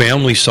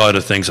multifamily side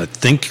of things, I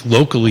think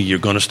locally you're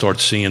going to start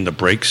seeing the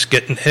brakes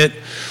getting hit,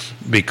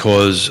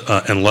 because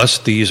unless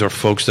these are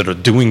folks that are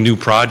doing new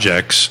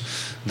projects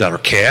that are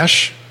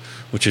cash,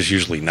 which is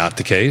usually not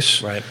the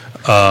case, right?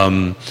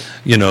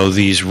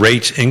 These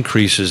rates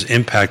increases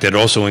impact. It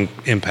also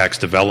impacts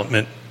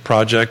development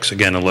projects,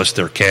 again, unless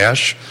they're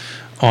cash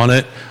on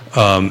it.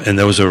 And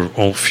those are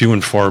all few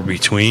and far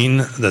between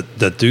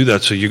that do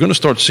that. So you're going to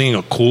start seeing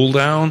a cool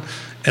down.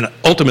 And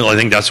ultimately, I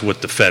think that's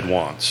what the Fed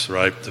wants,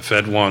 right? The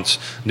Fed wants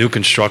new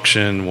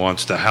construction,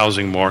 wants the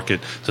housing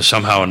market to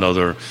somehow or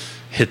another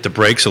hit the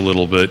brakes a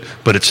little bit,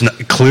 but it's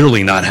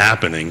clearly not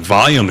happening.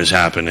 Volume is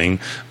happening,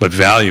 but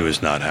value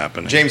is not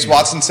happening. James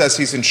Watson says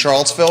he's in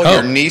Charlottesville.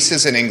 Your niece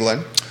is in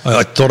England.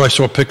 I thought I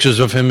saw pictures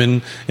of him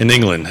in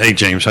England. Hey,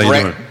 James, how you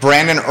doing?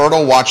 Brandon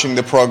Ertl watching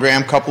the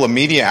program. Couple of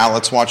media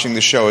outlets watching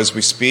the show as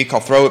we speak. I'll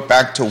throw it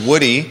back to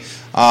Woody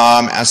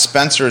as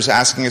Spencer is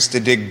asking us to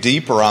dig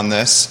deeper on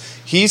this.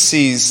 He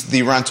sees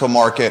the rental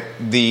market,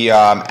 the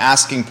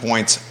asking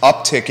points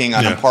upticking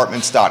on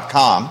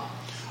apartments.com.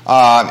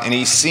 And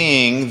he's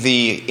seeing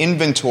the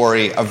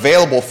inventory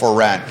available for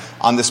rent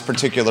on this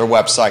particular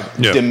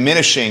website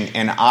diminishing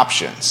in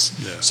options.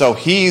 Yeah. So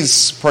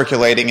he's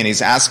percolating and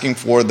he's asking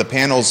for the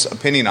panel's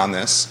opinion on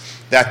this,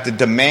 that the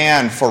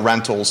demand for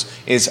rentals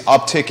is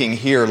upticking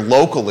here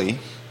locally,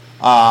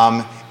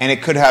 and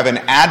it could have an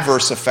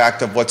adverse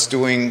effect of what's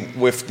doing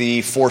with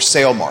the for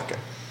sale market.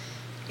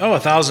 Oh,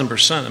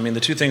 1,000%. I mean, the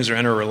two things are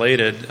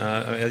interrelated.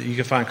 You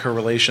can find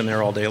correlation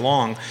there all day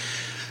long.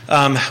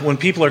 When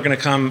people are going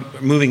to come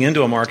moving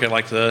into a market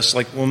like this,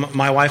 like when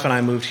my wife and I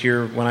moved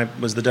here when I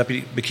was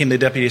became the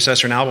deputy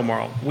assessor in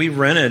Albemarle, we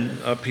rented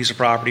a piece of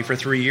property for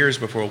 3 years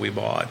before we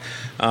bought.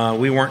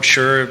 We weren't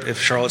sure if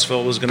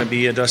Charlottesville was going to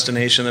be a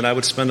destination that I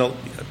would spend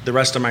the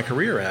rest of my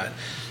career at.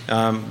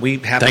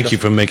 Thank you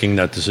for making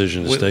that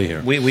decision to stay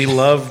here. We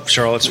love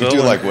Charlottesville. We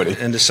do like Woody.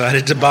 And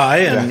decided to buy,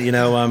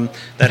 and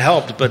that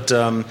helped. But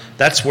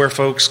that's where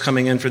folks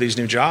coming in for these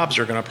new jobs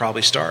are going to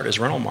probably start, as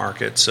rental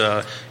markets.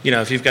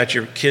 If you've got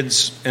your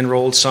kids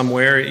enrolled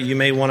somewhere, you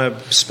may want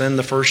to spend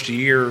the first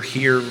year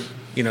here,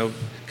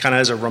 kind of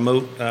as a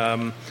remote,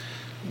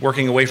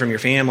 working away from your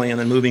family and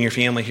then moving your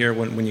family here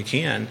when you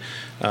can.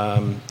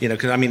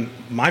 Because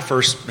my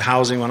first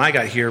housing when I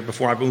got here,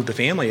 before I moved the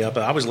family up,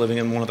 I was living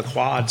in one of the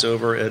quads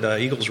over at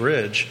Eagles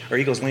Ridge or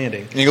Eagles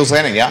Landing. Eagles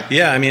Landing, yeah.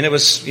 Yeah, it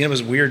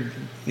was weird,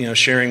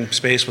 sharing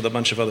space with a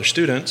bunch of other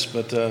students,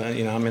 but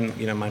I'm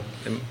in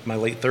my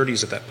late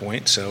 30s at that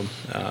point. So,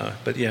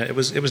 but yeah, it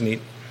was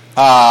neat.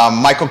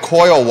 Michael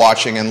Coyle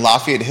watching in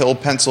Lafayette Hill,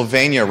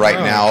 Pennsylvania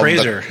now.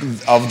 Appraiser.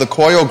 Of the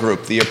Coyle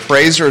Group. The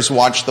appraisers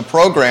watch the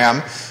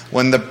program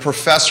when the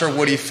Professor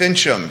Woody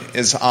Fincham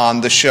is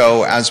on the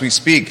show as we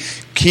speak.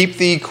 Keep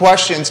the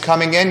questions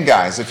coming in,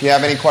 guys. If you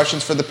have any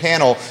questions for the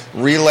panel,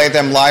 relay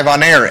them live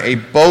on air. A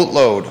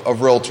boatload of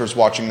realtors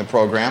watching the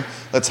program.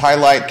 Let's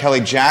highlight Kelly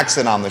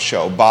Jackson on the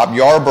show, Bob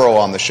Yarborough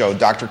on the show,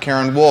 Dr.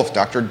 Karen Wolf,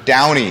 Dr.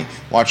 Downey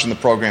watching the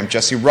program,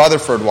 Jesse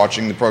Rutherford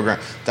watching the program,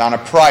 Donna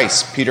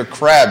Price, Peter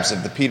Krebs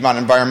of the Piedmont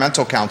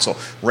Environmental Council,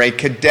 Ray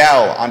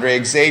Cadell,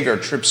 Andre Xavier,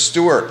 Tripp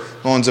Stewart,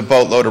 who owns a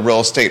boatload of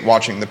real estate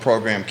watching the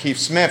program. Keith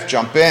Smith,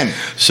 jump in.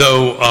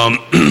 So,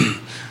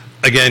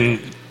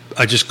 again,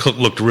 I just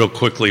looked real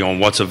quickly on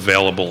what's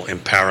available in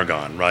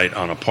Paragon, right?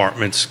 On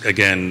apartments,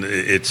 again,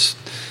 it's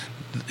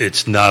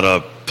not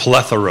a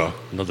plethora,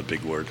 another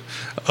big word,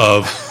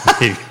 of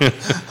I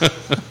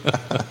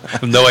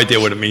have no idea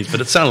what it means, but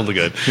it sounded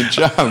good. Good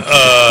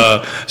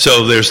job.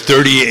 So there's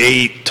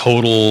 38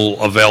 total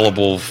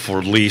available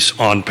for lease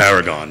on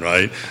Paragon,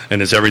 right?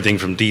 And it's everything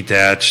from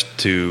detached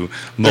to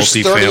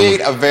multifamily. There's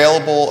 38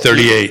 available.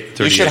 38.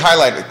 You should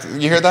highlight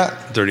it. You hear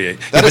that? 38.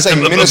 That is a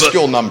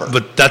minuscule number.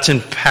 But that's in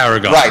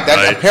Paragon, right?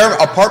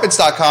 Right?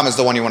 Apartments.com is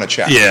the one you want to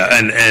check. Yeah,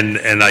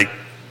 and I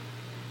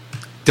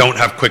don't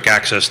have quick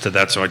access to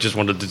that, so I just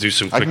wanted to do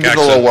some quick access. I can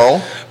give it a little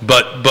whirl.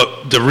 But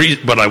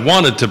what I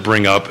wanted to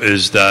bring up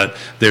is that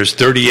there's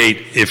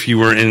 38 if you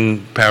were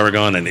in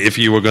Paragon and if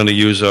you were going to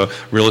use a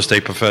real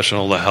estate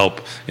professional to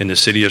help in the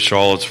city of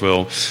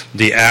Charlottesville.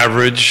 The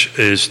average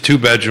is 2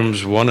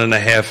 bedrooms,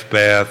 1.5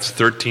 baths,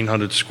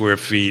 1,300 square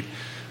feet,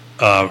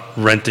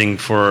 renting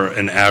for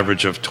an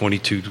average of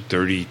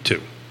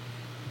 $22.32.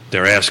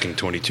 They're asking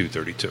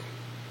 $22.32.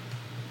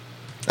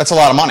 That's a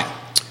lot of money.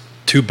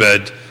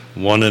 2-bed.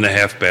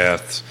 1.5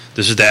 baths.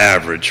 This is the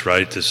average,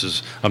 right?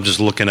 I'm just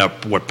looking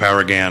up what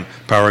Paragon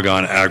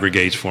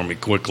aggregates for me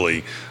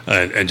quickly,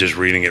 and just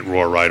reading it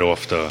raw right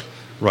off the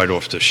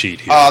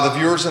sheet here. The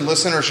viewers and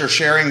listeners are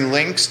sharing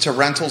links to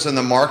rentals in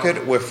the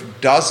market with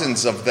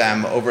dozens of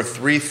them over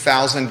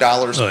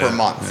 $3,000 per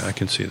month. Yeah, I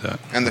can see that.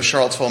 In the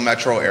Charlottesville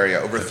metro area,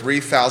 over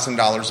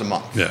 $3,000 a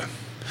month.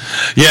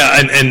 Yeah,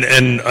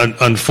 and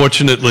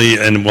unfortunately,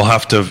 and we'll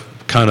have to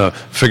kind of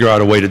figure out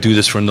a way to do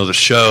this for another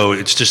show.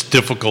 It's just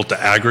difficult to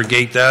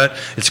aggregate that.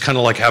 It's kind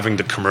of like having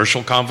the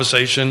commercial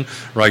conversation,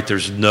 right?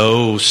 There's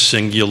no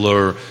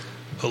singular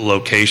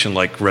location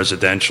like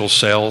residential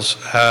sales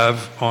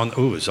have on.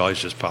 Ooh, his eyes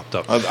just popped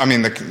up. I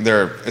mean,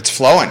 it's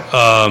flowing.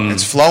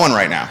 It's flowing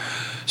right now.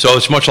 So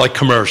it's much like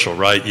commercial,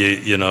 right?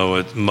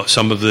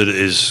 Some of it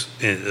is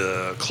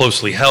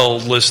closely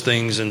held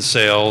listings and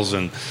sales,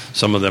 and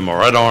some of them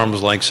are at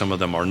arm's length, some of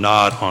them are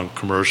not on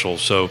commercial.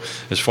 So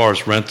as far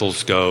as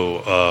rentals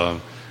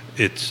go,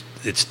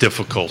 it's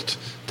difficult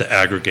to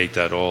aggregate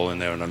that all in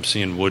there. And I'm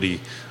seeing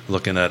Woody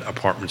looking at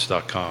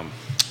apartments.com.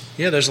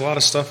 Yeah, there's a lot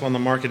of stuff on the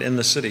market in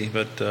the city,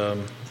 but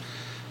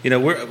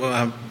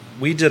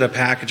we did a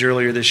package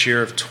earlier this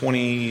year of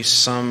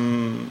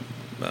 20-some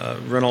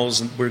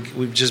rentals.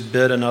 We've just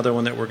bid another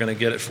one that we're going to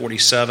get at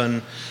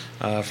 47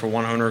 for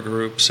one owner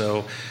group.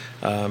 So,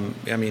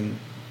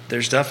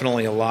 there's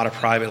definitely a lot of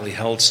privately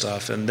held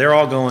stuff, and they're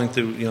all going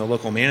through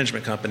local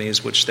management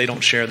companies, which they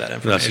don't share that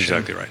information. That's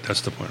exactly right.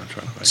 That's the point I'm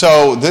trying to make.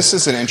 So this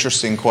is an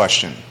interesting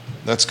question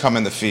that's come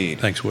in the feed.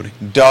 Thanks, Woody.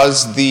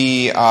 This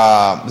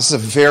is a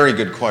very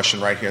good question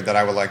right here that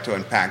I would like to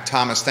unpack.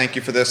 Thomas, thank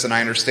you for this, and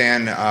I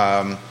understand.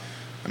 I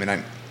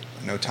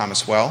know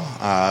Thomas well.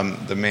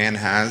 The man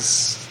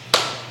has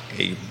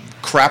a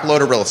crap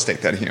load of real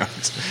estate that he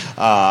owns,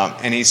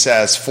 and he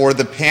says, for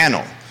the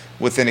panel,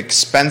 with an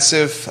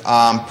expensive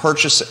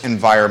purchase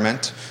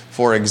environment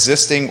for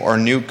existing or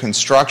new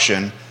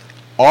construction,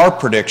 our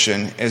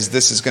prediction is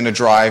this is going to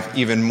drive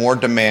even more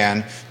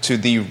demand to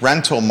the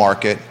rental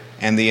market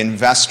and the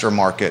investor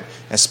market,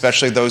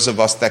 especially those of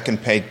us that can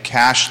pay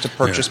cash to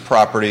purchase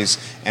properties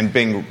and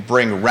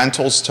bring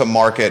rentals to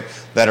market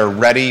that are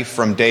ready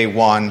from day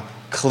one,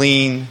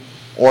 clean,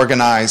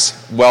 organized,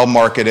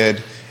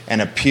 well-marketed,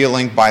 and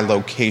appealing by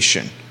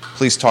location.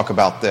 Please talk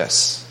about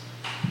this.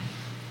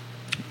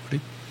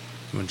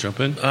 You want to jump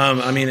in?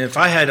 If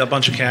I had a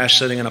bunch of cash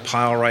sitting in a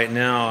pile right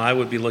now, I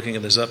would be looking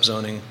at this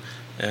upzoning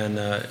and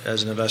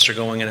as an investor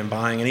going in and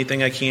buying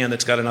anything I can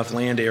that's got enough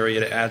land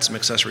area to add some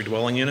accessory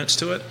dwelling units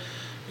to it.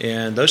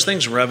 And those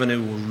things revenue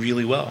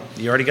really well.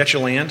 You already got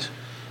your land.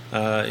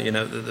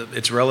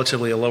 It's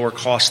relatively a lower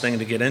cost thing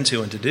to get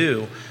into and to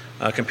do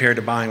compared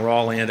to buying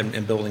raw land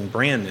and building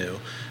brand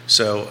new.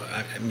 So,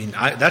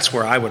 that's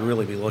where I would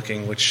really be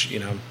looking, which,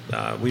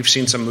 we've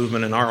seen some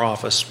movement in our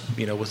office,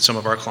 with some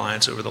of our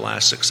clients over the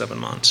last 6-7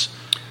 months.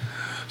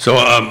 So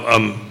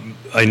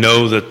I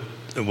know that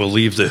we'll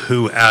leave the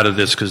who out of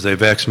this because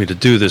they've asked me to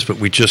do this, but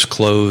we just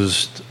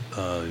closed,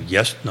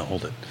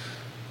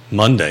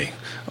 Monday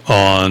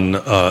on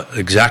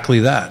exactly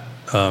that.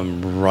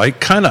 Right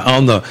kind of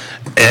on the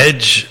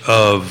edge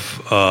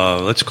of,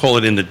 let's call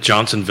it in the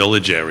Johnson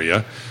Village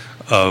area,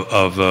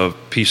 of a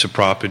piece of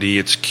property.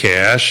 It's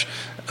cash,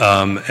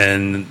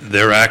 and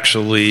they're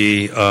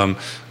actually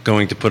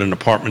going to put an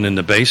apartment in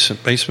the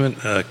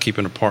basement, keep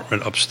an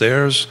apartment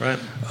upstairs. Right.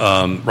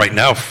 Right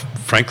now,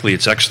 frankly,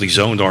 it's actually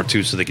zoned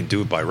R2, so they can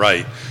do it by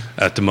right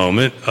at the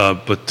moment.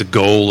 But the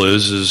goal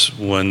is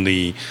when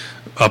the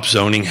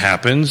upzoning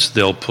happens,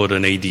 they'll put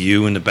an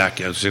ADU in the back,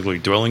 auxiliary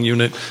dwelling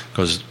unit,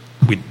 because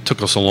it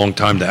took us a long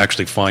time to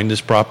actually find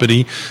this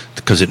property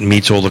because it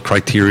meets all the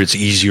criteria. It's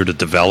easier to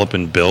develop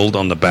and build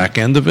on the back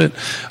end of it.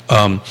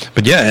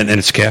 But yeah, and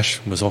it's cash.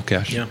 It was all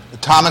cash. Yeah.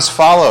 Thomas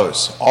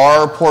follows.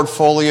 Our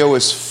portfolio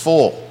is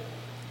full.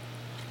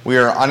 We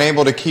are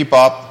unable to keep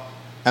up,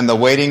 and the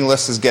waiting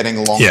list is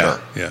getting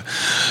longer. Yeah.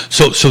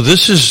 So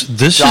this is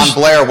John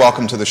Blair.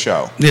 Welcome to the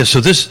show. Yeah.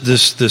 So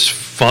this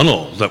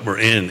funnel that we're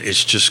in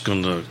is just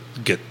going to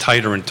get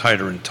tighter and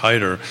tighter and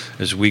tighter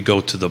as we go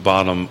to the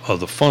bottom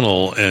of the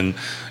funnel. And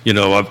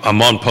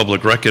I'm on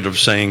public record of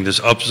saying this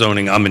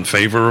upzoning, I'm in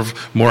favor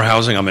of more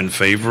housing. I'm in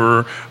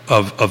favor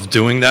of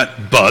doing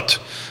that, but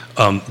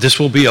this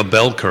will be a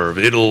bell curve.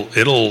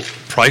 It'll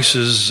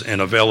prices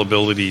and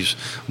availabilities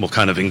will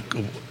kind of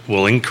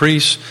will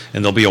increase,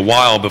 and there'll be a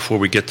while before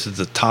we get to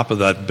the top of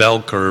that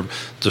bell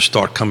curve to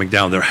start coming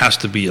down. There has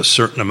to be a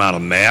certain amount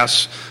of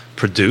mass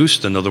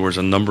produced, in other words,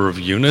 a number of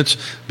units,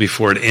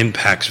 before it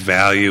impacts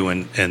value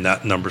and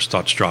that number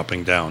starts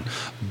dropping down,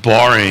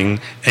 barring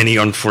any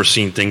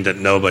unforeseen thing that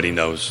nobody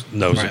knows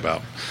right.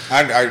 about.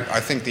 I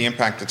think the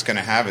impact it's going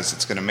to have is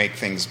it's going to make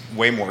things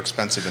way more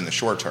expensive in the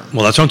short term.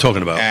 Well, that's what I'm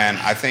talking about. And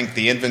I think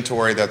the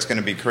inventory that's going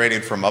to be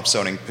created from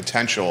upzoning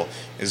potential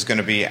is going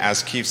to be,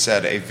 as Keith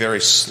said, a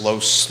very slow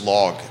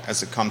slog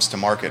as it comes to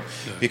market.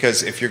 Yeah.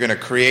 Because if you're going to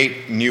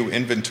create new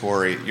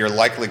inventory, you're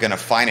likely going to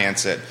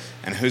finance it.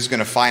 And who's going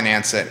to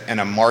finance it in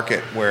a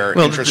market where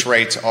interest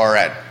rates are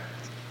at?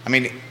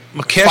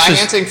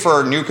 Financing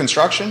for new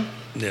construction,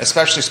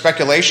 especially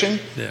speculation,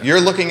 you're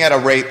looking at a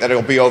rate that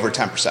it'll be over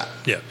 10%.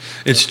 Yeah,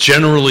 it's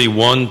generally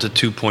 1 to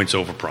 2 points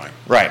over prime.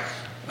 Right.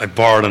 I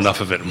borrowed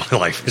enough of it in my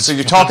life. So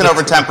you're talking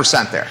over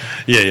 10% there.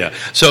 Yeah.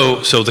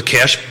 So the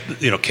cash,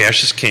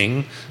 cash is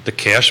king.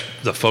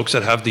 The folks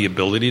that have the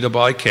ability to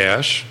buy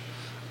cash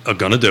are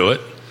going to do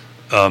it.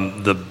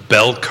 The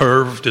bell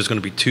curve, there's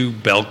going to be 2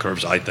 bell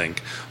curves, I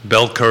think.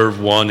 Bell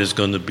curve 1 is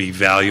going to be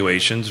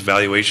valuations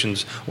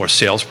or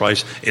sales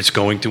price. It's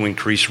going to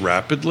increase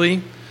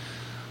rapidly.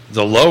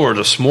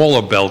 The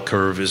smaller bell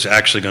curve is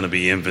actually going to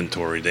be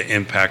inventory, the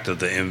impact of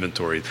the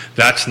inventory.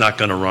 That's not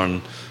going to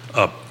run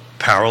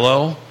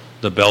parallel.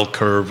 the bell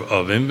curve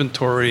of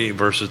inventory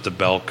versus the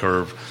bell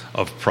curve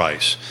of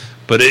price.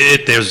 But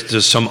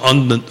there's some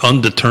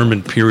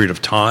undetermined period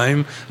of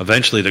time.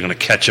 Eventually, they're going to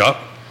catch up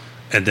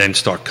and then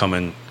start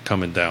coming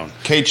down.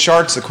 Kate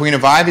Shart's the Queen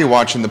of Ivy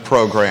watching the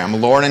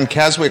program. Lauren and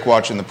Keswick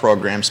watching the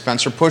program.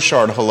 Spencer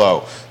Pushard,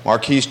 hello.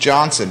 Marquise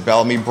Johnson,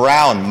 Bellamy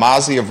Brown,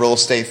 Mozzie of Real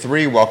Estate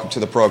 3, welcome to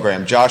the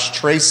program. Josh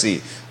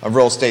Tracy of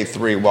Real Estate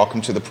 3,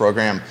 welcome to the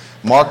program.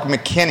 Mark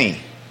McKinney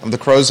of the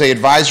Crozet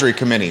Advisory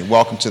Committee,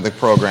 welcome to the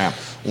program.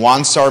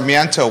 Juan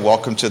Sarmiento,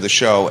 welcome to the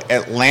show.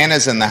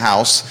 Atlanta's in the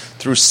house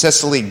through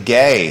Cicely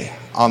Gay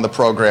on the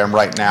program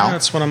right now.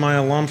 That's one of my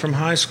alum from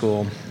high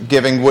school.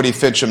 Giving Woody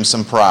Fincham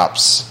some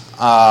props.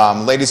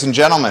 Ladies and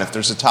gentlemen, if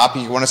there's a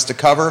topic you want us to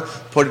cover,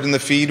 put it in the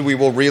feed. We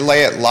will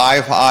relay it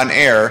live on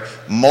air.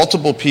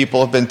 Multiple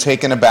people have been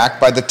taken aback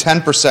by the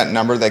 10%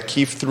 number that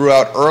Keith threw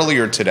out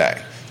earlier today.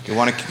 You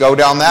want to go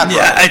down that road?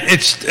 Yeah,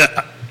 it's...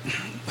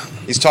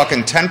 He's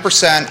talking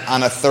 10%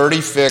 on a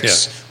 30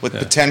 fix with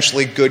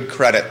potentially good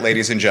credit,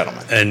 ladies and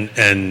gentlemen.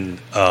 And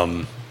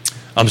I'm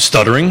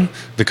stuttering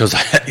because,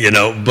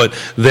 but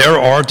there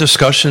are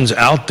discussions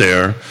out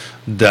there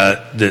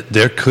that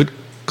there could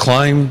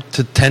climb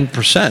to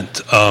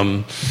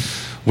 10%.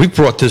 We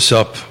brought this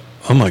up,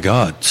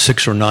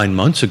 6 or 9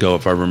 months ago,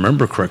 if I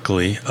remember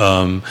correctly,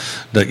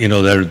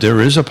 that there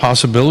is a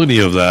possibility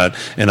of that.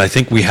 And I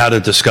think we had a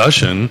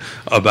discussion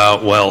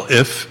about,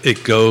 if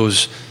it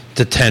goes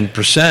to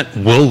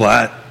 10%, will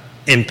that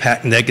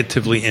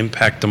negatively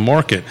impact the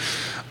market?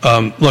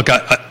 Look,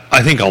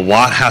 I think a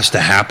lot has to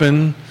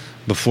happen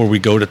before we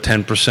go to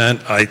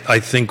 10%. I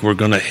think we're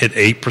going to hit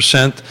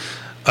 8%.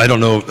 I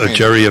don't know,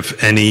 Jerry,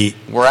 if any...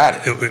 We're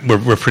at it.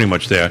 We're pretty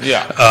much there.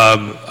 Yeah.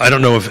 I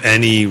don't know if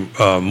any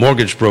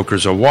mortgage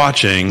brokers are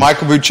watching.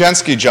 Michael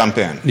Buchensky, jump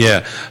in.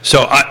 Yeah.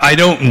 So I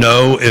don't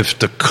know if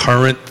the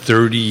current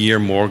 30-year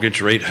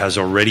mortgage rate has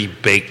already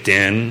baked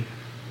in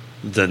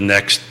the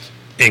next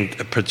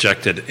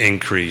projected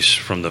increase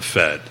from the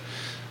Fed.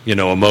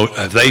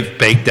 Have they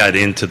baked that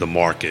into the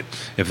market?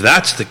 If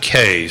that's the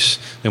case,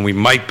 then we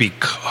might be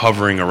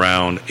hovering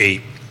around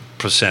 8%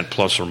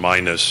 plus or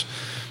minus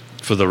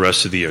for the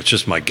rest of the year. It's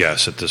just my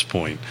guess at this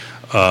point.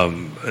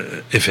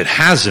 If it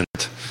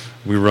hasn't,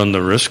 we run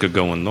the risk of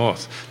going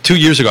north. 2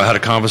 years ago, I had a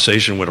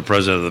conversation with a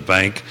president of the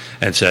bank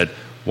and said,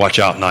 watch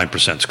out,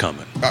 9%'s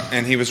coming.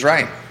 And he was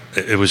right.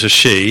 It was a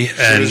she.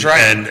 And, he was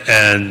right.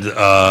 And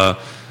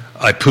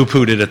I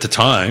poo-pooed it at the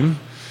time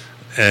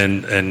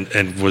and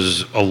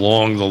was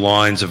along the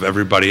lines of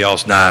everybody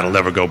else, it'll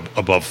never go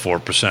above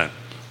 4%.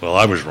 Well,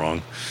 I was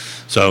wrong.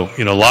 So,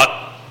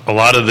 a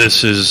lot of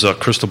this is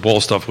crystal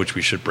ball stuff, which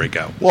we should break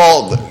out.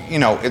 Well,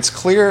 it's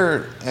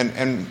clear,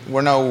 and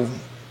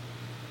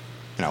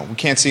we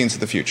can't see into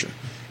the future.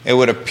 It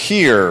would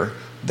appear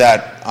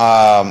that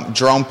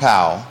Jerome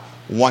Powell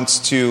wants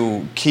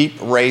to keep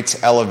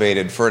rates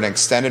elevated for an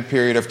extended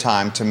period of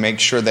time to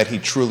make sure that he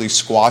truly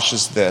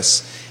squashes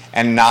this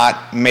and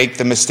not make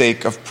the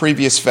mistake of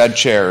previous Fed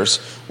chairs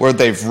where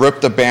they've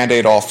ripped the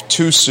Band-Aid off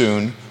too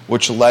soon,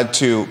 which led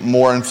to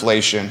more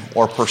inflation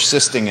or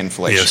persisting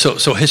inflation. Yeah,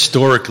 so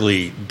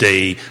historically,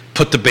 they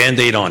put the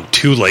Band-Aid on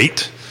too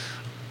late,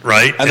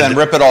 right? And then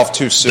rip it off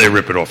too soon. They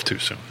rip it off too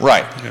soon.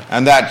 Right. Yeah.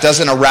 And that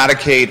doesn't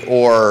eradicate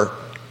or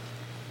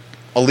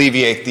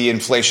alleviate the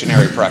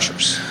inflationary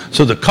pressures.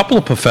 So the couple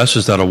of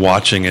professors that are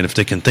watching, and if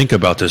they can think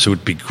about this, it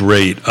would be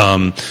great.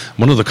 One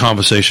of the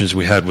conversations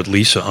we had with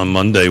Lisa on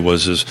Monday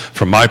was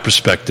from my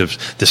perspective,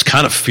 this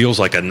kind of feels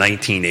like a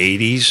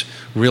 1980s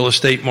real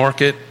estate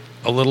market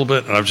a little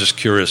bit, and I'm just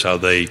curious how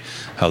they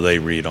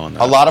read on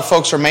that. A lot of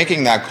folks are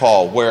making that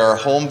call where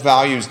home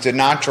values did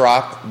not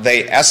drop,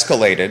 they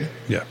escalated.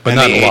 Yeah, but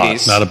not a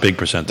lot, not a big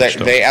percentage.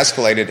 They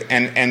escalated,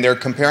 and they're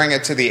comparing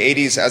it to the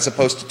 80s as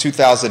opposed to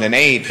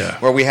 2008,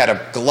 where we had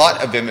a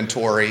glut of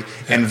inventory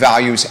and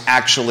values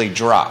actually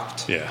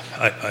dropped. Yeah,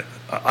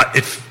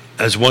 if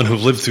as one who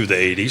lived through the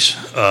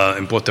 80s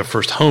and bought their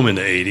first home in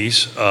the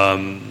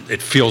 80s,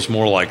 it feels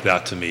more like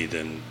that to me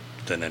than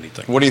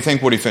anything. What do you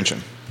think, Woody Fincham?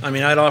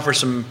 I'd offer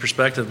some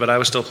perspective, but I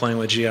was still playing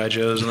with G.I.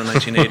 Joes in the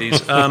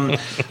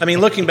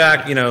 1980s. Looking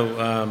back,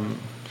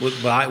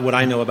 what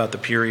I know about the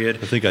period.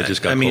 I think I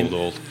just got cold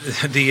old.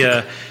 At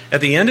the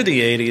end of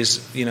the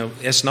 80s, the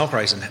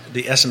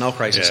S&L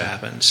crisis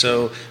happened.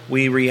 So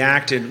we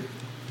reacted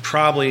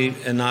probably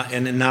in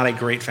not a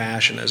great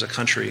fashion as a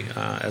country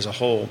as a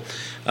whole.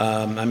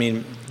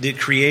 The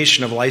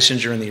creation of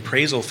licensure in the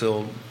appraisal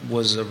field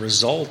was a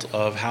result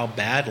of how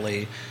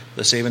badly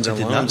the savings and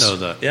loans. I did not know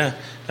that. Yeah,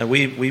 and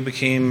we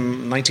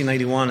became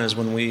 1991 is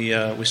when we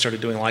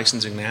started doing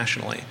licensing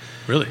nationally.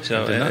 Really?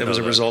 So it was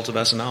a result of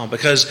S&L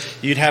because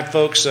you'd have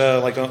folks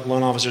like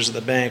loan officers at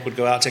the bank would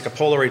go out, take a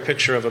Polaroid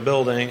picture of a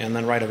building, and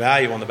then write a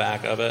value on the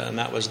back of it, and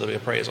that was the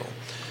appraisal.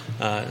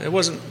 It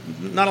wasn't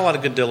not a lot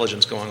of good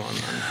diligence going on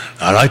then.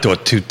 And I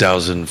thought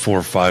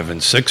 2004, 5,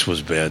 and 6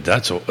 was bad.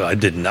 I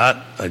did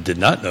not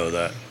know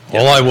that.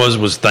 All I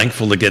was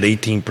thankful to get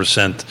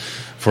 18%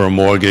 for a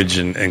mortgage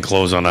and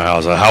close on a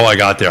house. How I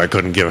got there, I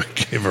couldn't give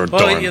her a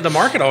darn. Well, the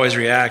market always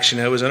reacts.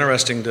 It was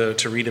interesting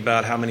to read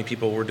about how many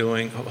people were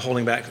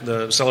holding back.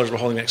 The sellers were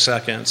holding back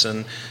seconds,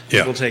 and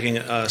people taking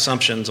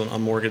assumptions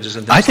on mortgages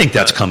and things. I think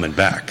that's coming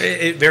back.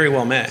 It very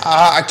well may.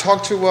 I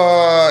talked to,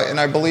 and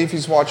I believe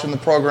he's watching the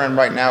program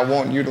right now.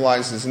 Won't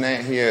utilize his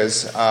name. He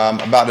is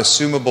about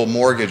assumable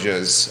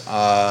mortgages.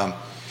 And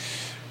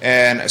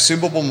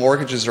assumable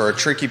mortgages are a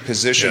tricky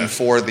position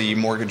for the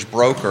mortgage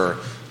broker,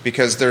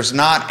 because there's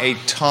not a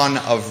ton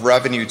of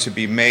revenue to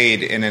be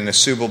made in an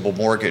assumable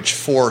mortgage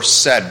for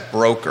said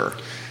broker.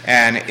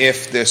 And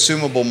if the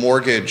assumable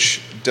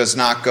mortgage does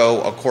not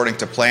go according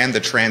to plan,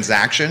 the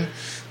transaction,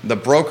 the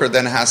broker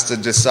then has to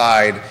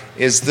decide,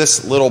 is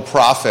this little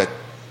profit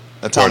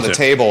that's on the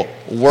table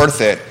worth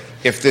it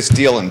if this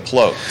deal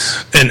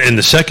implodes? And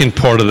the second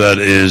part of that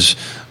is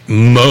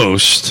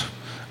most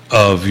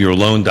of your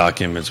loan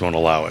documents won't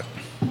allow it.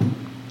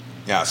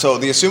 Yeah, so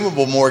the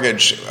assumable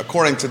mortgage,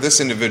 according to this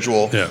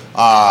individual,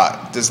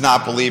 does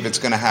not believe it's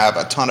going to have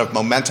a ton of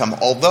momentum,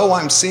 although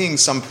I'm seeing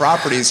some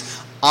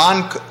properties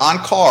on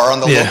CAR,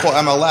 on the local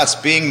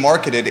MLS, being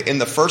marketed in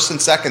the first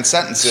and second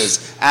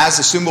sentences as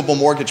assumable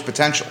mortgage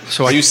potential.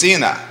 So are you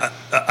seeing that?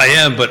 I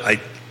am, but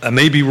I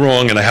may be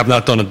wrong, and I have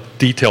not done a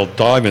detailed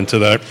dive into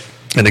that.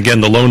 And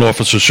again, the loan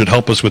officer should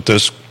help us with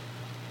this.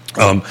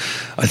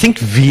 I think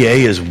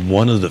VA is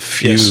one of the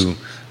few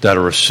that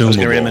are assumable. I was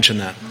going to mention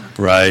that.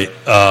 Right.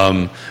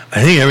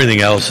 I think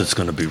everything else is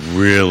going to be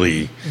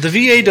really... The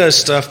VA does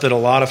stuff that a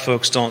lot of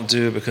folks don't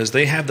do because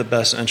they have the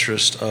best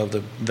interest of the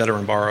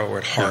veteran borrower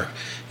at heart.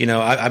 Yeah.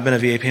 I've been a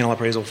VA panel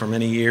appraisal for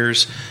many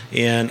years,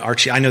 and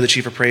I know the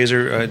chief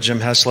appraiser, Jim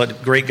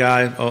Heslett, great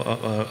guy,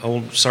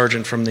 old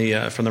sergeant from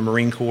the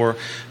Marine Corps,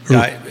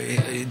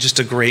 guy, just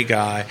a great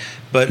guy.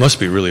 But must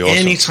be really awesome.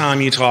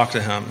 Anytime you talk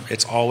to him,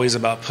 it's always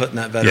about putting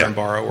that veteran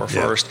borrower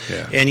first.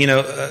 Yeah. And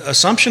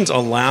assumptions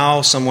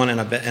allow someone in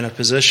a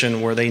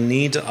position where they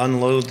need to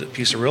unload the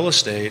piece of real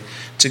estate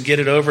to get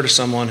it over to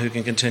someone who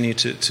can continue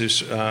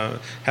to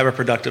have a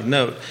productive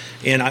note.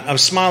 And I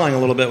was smiling a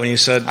little bit when you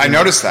said I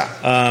noticed that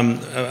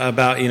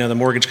about the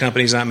mortgage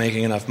companies not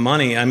making enough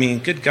money. I mean,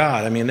 good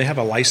God! I mean, they have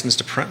a license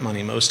to print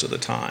money most of the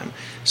time.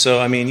 So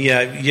I mean,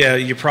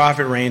 your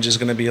profit range is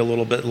going to be a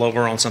little bit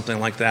lower on something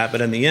like that.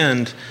 But in the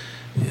end,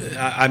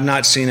 I've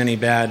not seen any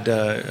bad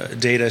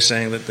data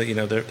saying that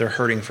they're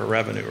hurting for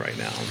revenue right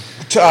now.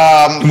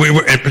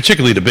 And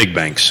particularly the big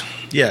banks.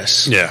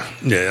 Yes. Yeah.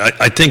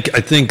 I think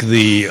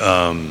the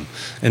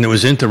and it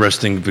was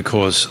interesting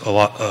because a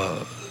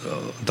lot.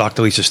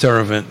 Dr. Lisa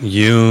Steravant,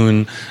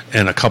 Yoon,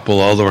 and a couple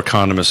other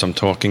economists I'm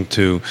talking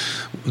to,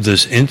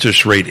 this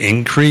interest rate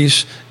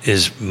increase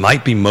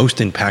might be most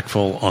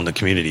impactful on the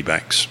community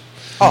banks.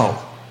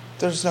 Oh.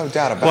 There's no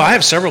doubt about it. Well, I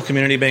have several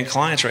community bank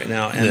clients right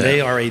now, and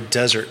they are a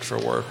desert for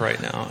work right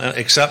now,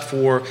 except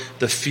for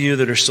the few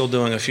that are still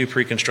doing a few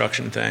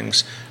pre-construction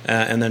things,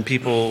 and then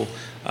people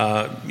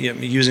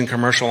using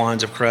commercial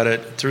lines of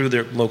credit through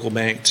their local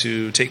bank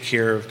to take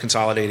care of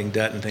consolidating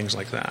debt and things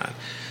like that.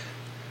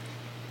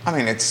 I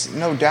mean, it's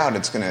no doubt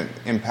it's going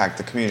to impact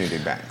the community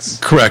banks.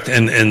 Correct,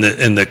 and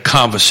the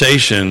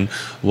conversation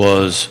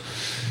was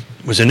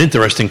an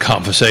interesting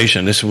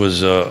conversation. This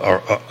was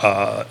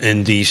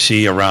in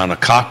D.C. around a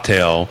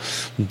cocktail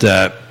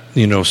that,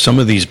 some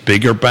of these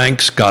bigger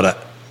banks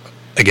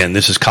again,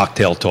 this is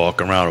cocktail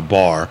talk around a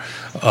bar,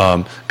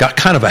 got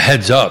kind of a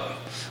heads up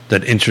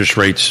that interest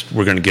rates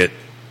were going to get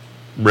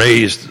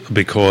raised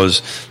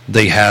because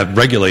they had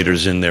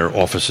regulators in their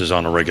offices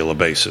on a regular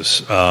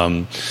basis,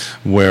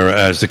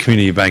 whereas the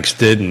community banks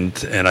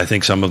didn't, and I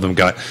think some of them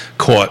got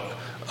caught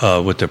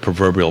with their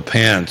proverbial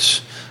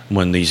pants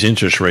when these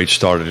interest rates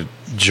started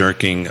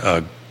jerking,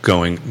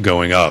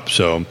 going up.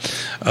 So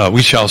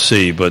we shall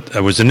see, but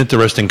it was an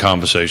interesting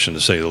conversation,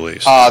 to say the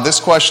least. This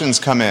question's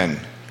come in.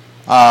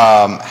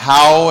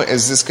 How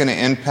is this going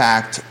to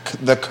impact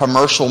the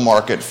commercial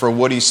market for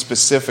Woody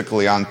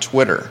specifically on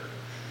Twitter?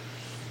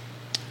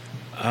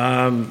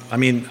 I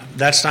mean,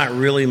 that's not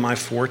really my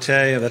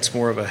forte. That's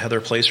more of a Heather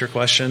Placer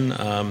question.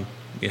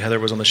 Heather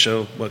was on the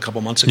show a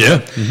couple months ago. Yeah.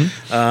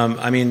 Mm-hmm.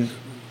 I mean,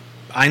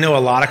 I know a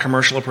lot of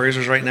commercial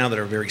appraisers right now that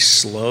are very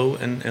slow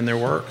in their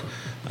work.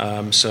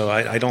 So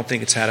I don't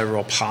think it's had a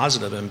real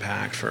positive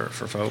impact for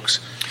folks.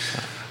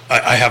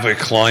 I have a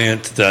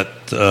client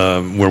that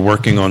we're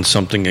working on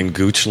something in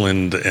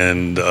Goochland,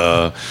 and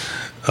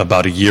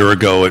about a year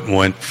ago it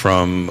went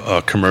from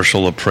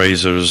commercial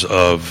appraisers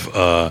of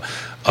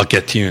I'll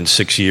get to you in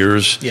 6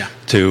 years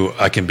to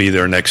I can be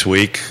there next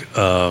week,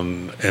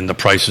 and the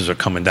prices are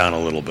coming down a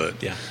little bit.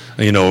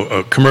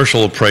 Yeah.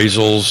 Commercial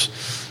appraisals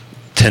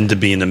tend to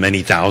be in the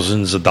many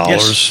thousands of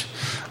dollars.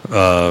 Yes.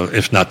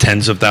 if not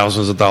tens of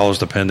thousands of dollars,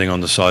 depending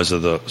on the size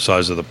of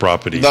the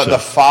property. The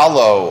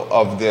follow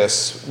of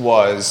this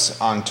was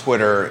on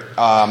Twitter.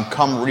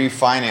 Come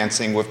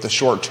refinancing with the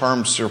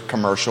short-term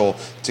commercial.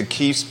 To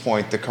Keith's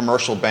point, the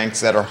commercial banks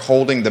that are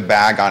holding the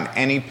bag on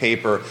any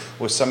paper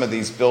with some of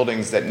these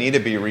buildings that need to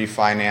be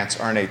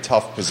refinanced are in a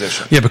tough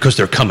position. Yeah, because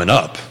they're coming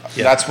up.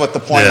 Yeah. That's what the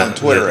point on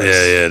Twitter is.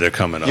 Yeah, they're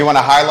coming up. You want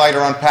to highlight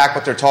or unpack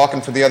what they're talking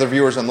for the other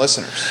viewers and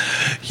listeners?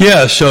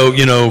 Yeah, so,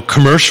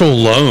 commercial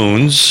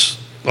loans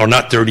are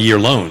not 30-year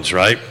loans,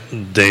 right?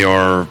 They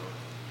are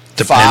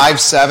 5,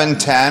 7,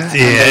 10, and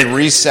they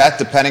reset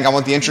depending on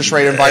what the interest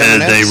rate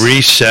environment is. They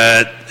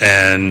reset,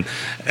 and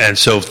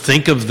so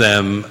think of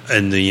them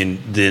in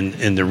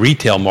the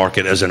retail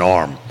market as an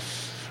arm,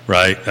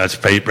 right? That's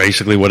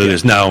basically what it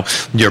is. Now,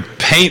 your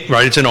paint,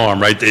 right? It's an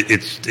arm, right?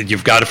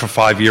 You've got it for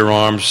 5-year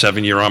arm,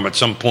 7-year arm. At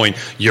some point,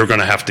 you're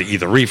going to have to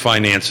either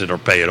refinance it or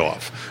pay it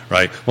off,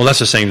 right? Well, that's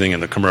the same thing in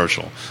the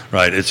commercial,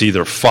 right? It's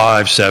either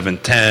 5, 7,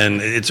 10.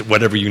 It's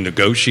whatever you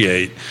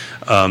negotiate,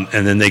 and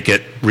then they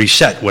get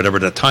reset, whatever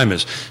the time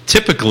is.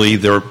 Typically,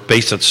 they're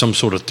based on some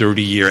sort of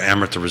 30-year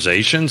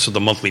amortization, so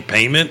the monthly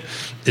payment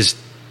is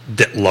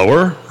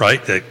lower,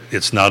 right?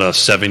 It's not a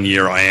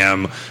 7-year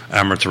IAM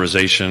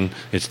amortization.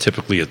 It's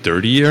typically a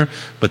 30-year,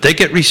 but they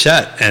get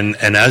reset. And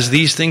as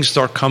these things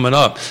start coming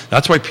up,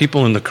 that's why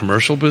people in the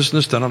commercial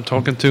business that I'm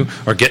talking to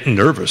are getting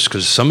nervous,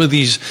 because some of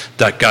these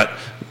that got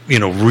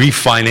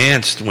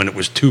refinanced when it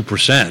was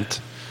 2%,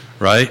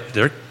 right?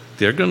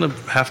 They're going to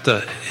have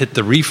to hit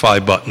the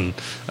refi button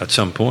at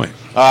some point.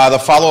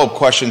 The follow-up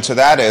question to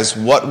that is,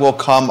 what will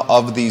come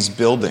of these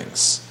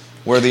buildings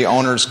where the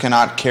owners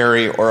cannot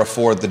carry or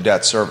afford the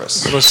debt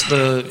service?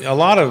 A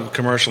lot of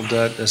commercial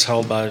debt is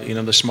held by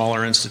the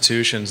smaller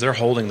institutions. They're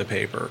holding the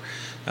paper.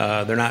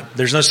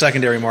 There's no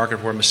secondary market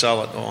for them to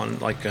sell it on,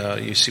 like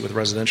you see with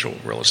residential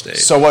real estate.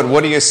 So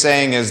what are you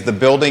saying is the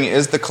building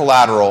is the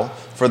collateral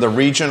for the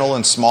regional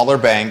and smaller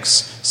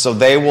banks, so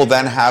they will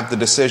then have the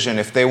decision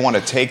if they want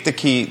to take the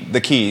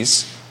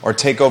keys or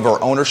take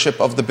over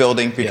ownership of the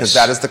building because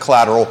that is the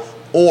collateral,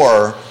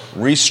 or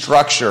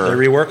restructure.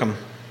 They rework them.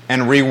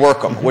 And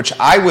rework them, which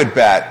I would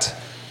bet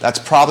that's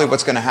probably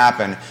what's going to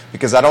happen,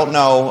 because I don't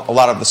know a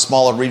lot of the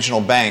smaller regional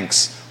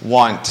banks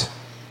want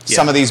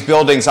some of these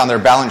buildings on their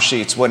balance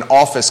sheets when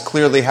office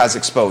clearly has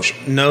exposure.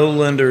 No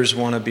lenders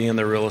want to be in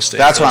the real estate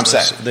That's business.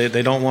 what I'm saying.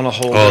 They don't want to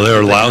hold it.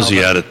 They're lousy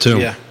at it too.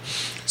 Yeah.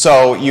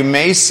 So you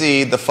may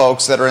see the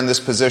folks that are in this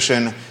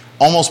position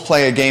almost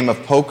play a game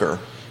of poker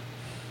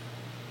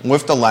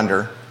with the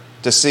lender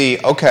to see,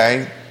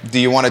 okay, do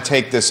you want to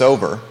take this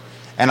over?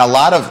 And a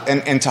lot of,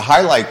 and to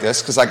highlight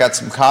this, because I got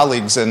some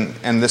colleagues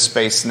in this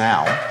space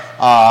now,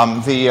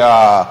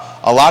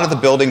 a lot of the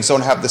buildings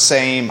don't have the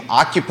same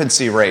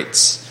occupancy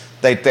rates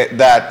that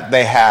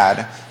they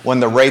had when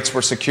the rates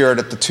were secured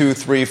at the 2,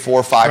 3,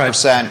 4,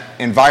 5%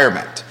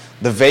 environment.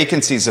 The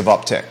vacancies have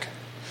uptick.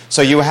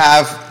 So you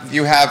have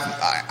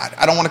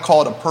I don't want to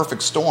call it a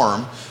perfect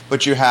storm,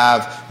 but you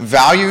have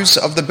values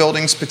of the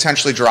buildings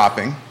potentially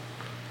dropping.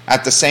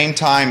 At the same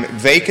time,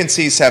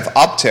 vacancies have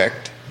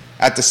upticked.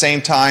 At the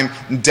same time,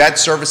 debt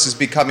service is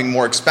becoming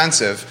more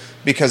expensive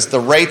because the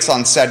rates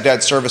on said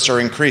debt service are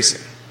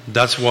increasing.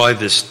 That's why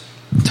this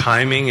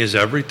timing is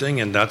everything,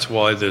 and that's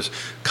why this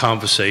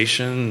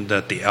conversation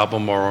that the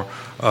Albemarle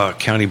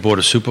County Board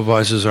of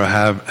Supervisors are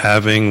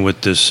having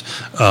with this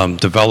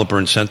developer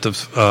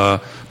incentive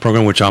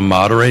program, which I'm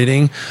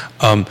moderating.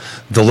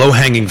 The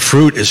low-hanging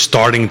fruit is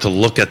starting to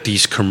look at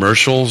these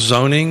commercial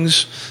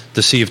zonings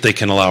to see if they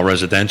can allow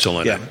residential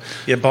in it.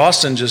 Yeah,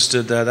 Boston just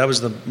did that. That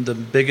was the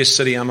biggest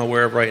city I'm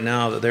aware of right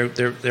now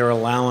that they're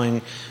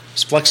allowing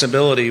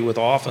flexibility with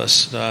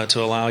office to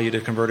allow you to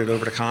convert it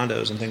over to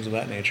condos and things of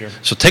that nature.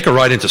 So take a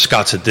ride into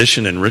Scott's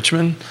Addition in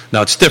Richmond.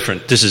 Now it's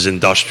different. This is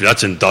industrial.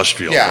 That's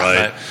industrial,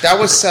 right? That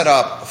was set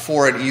up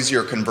for an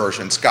easier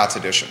conversion, Scott's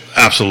Addition.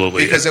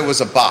 Absolutely, because it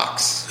was a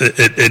box.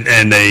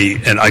 And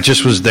I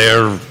just was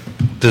there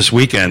this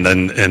weekend,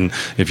 and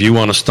if you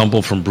want to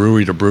stumble from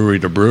brewery to brewery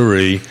to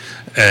brewery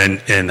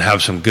and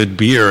have some good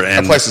beer,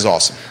 and that place is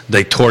awesome.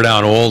 They tore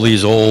down all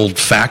these old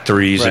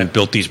factories and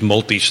built these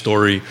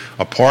multi-story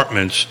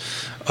apartments.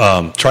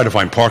 Try to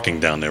find parking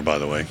down there, by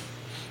the way.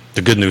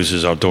 The good news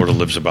is our daughter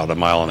lives about 1.5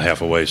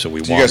 miles away, so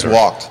we walked. You guys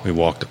walked?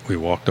 We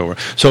walked over.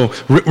 So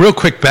real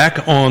quick,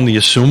 back on the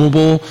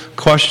assumable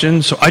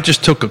question. So I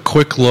just took a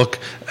quick look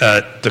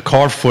at the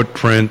car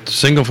footprint,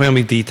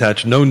 single-family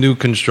detached, no new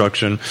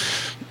construction,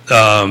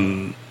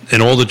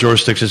 in all the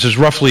jurisdictions. This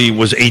roughly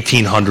was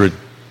 1,800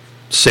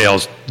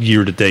 sales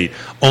year to date.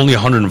 Only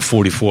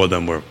 144 of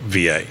them were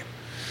VA.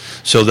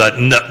 So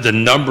that the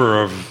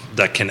number of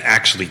that can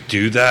actually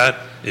do that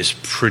is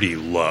pretty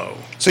low.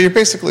 So you're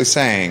basically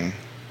saying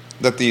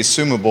that the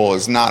assumable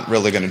is not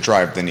really going to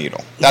drive the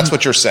needle. That's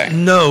what you're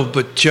saying. No,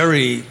 but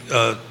Jerry,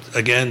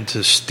 again,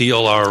 to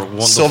steal our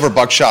wonderful... Silver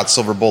buckshot,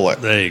 silver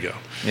bullet. There you go.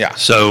 Yeah.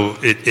 So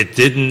it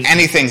didn't...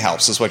 Anything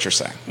helps is what you're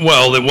saying.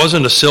 Well, it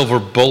wasn't a silver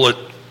bullet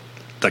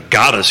that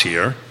got us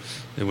here.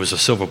 It was a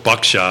silver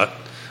buckshot,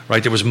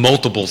 right? There was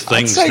multiple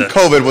things. I'd say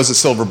COVID was a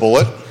silver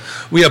bullet.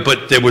 Yeah,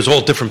 but there was all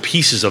different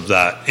pieces of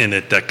that in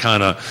it that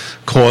kind of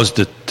caused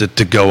it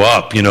to go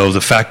up. The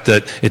fact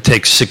that it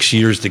takes 6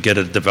 years to get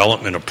a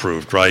development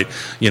approved, right?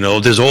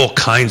 There's all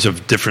kinds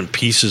of different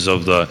pieces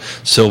of the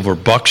silver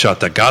buckshot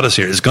that got us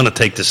here. It's going to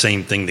take the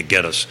same thing to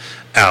get us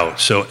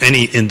out. So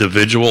any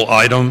individual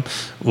item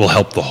will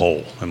help the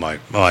whole, in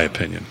my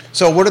opinion.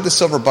 So what are the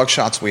silver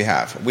buckshots we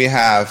have? We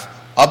have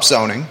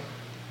upzoning.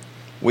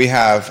 We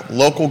have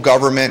local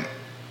government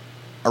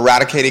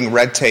eradicating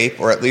red tape,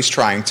 or at least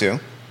trying to.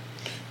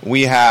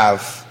 We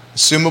have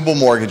assumable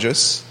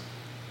mortgages.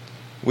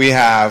 You're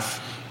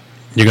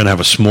going to have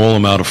a small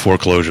amount of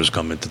foreclosures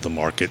come into the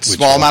market.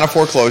 Small amount of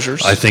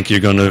foreclosures. I think you're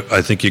going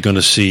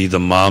to see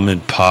the mom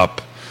and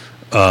pop,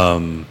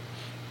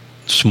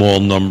 small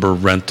number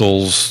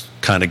rentals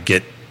kind of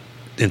get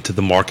into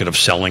the market of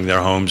selling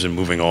their homes and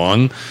moving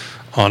on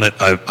it.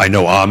 I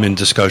know I'm in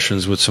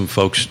discussions with some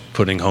folks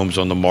putting homes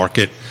on the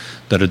market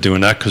that are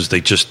doing that because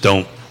they just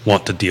don't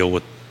want to deal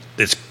with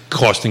it's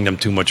costing them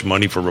too much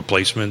money for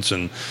replacements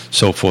and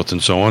so forth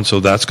and so on. So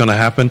that's going to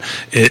happen.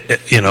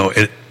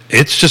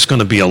 It's just going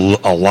to be a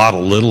lot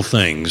of little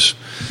things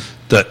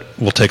that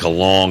will take a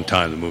long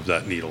time to move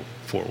that needle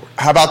forward.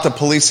 How about the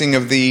policing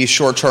of the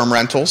short-term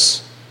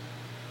rentals?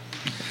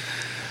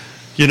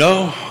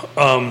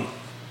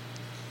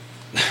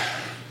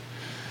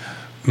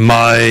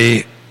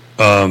 My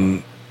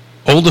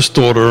oldest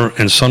daughter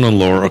and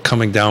son-in-law are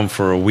coming down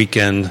for a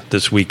weekend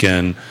this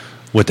weekend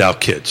without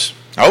kids.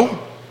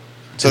 Oh,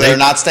 so they're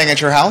not staying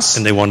at your house?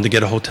 And they wanted to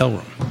get a hotel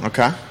room.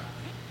 Okay.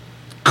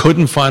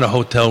 Couldn't find a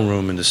hotel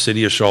room in the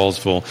city of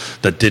Charlottesville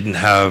that didn't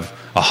have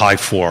a high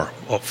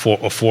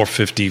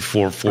 450,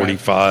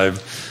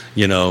 445.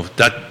 Right.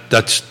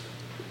 That's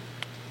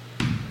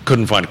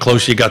couldn't find it. The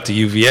closer you got to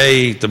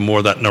UVA, the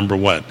more that number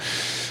went.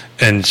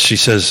 And she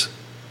says,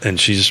 and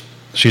she's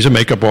a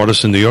makeup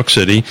artist in New York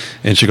City,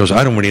 and she goes,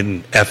 I don't want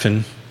an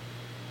effing.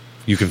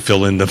 You can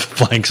fill in the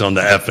blanks on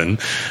the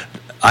effing.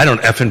 I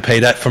don't effing pay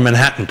that for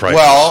Manhattan prices.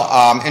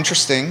 Well,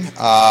 interesting.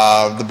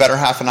 The better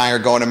half and I are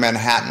going to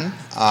Manhattan,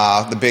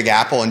 the Big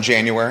Apple, in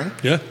January.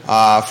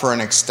 Yeah. For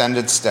an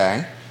extended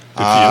stay. Good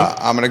for you.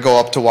 I'm going to go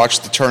up to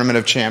watch the Tournament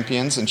of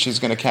Champions, and she's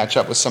going to catch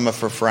up with some of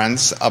her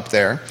friends up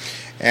there.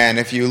 And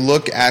if you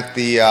look at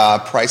the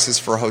prices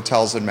for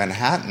hotels in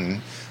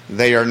Manhattan,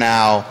 they are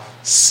now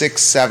 6,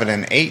 7,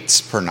 and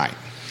 8s per night.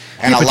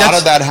 And a lot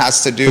of that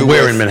has to do with...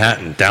 Where in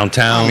Manhattan?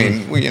 Downtown? I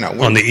mean,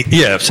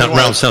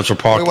 around Central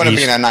Park. We want to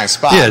be in a nice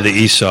spot. Yeah, the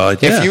east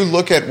side. Yeah. If you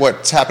look at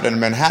what's happening in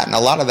Manhattan, a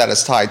lot of that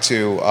is tied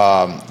to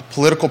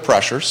political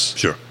pressures.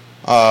 Sure.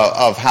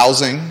 Of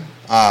housing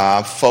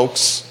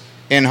folks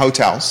in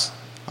hotels.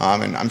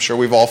 And I'm sure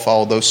we've all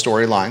followed those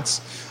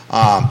storylines.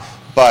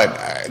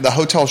 But the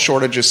hotel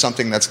shortage is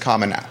something that's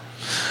common now.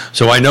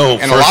 So I know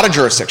in a lot of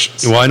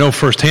jurisdictions. Well, I know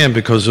firsthand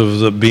because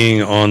of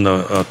being on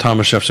the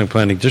Thomas Jefferson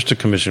Planning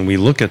District Commission. We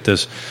look at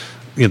this,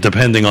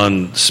 depending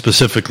on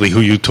specifically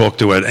who you talk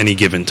to at any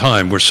given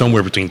time. We're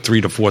somewhere between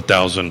 3,000 to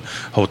 4,000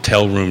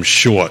 hotel rooms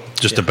short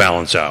just to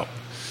balance out.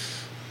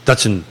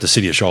 That's in the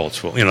city of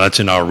Charlottesville.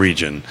 That's in our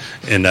region,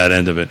 in that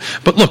end of it.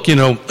 But look,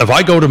 if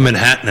I go to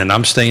Manhattan and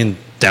I'm staying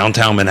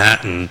downtown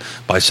Manhattan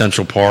by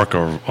Central Park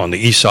or on the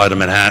east side of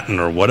Manhattan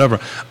or whatever,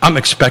 I'm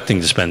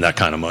expecting to spend that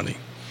kind of money.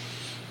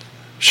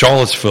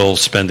 Charlottesville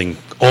spending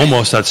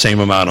almost that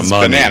same amount of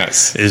money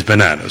is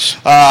bananas.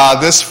 So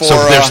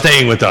they're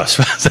staying with us.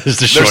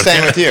 They're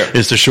staying with you.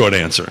 Is the short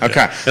answer.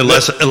 Okay. Yeah.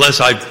 Unless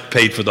I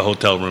paid for the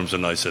hotel rooms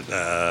and I said,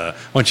 why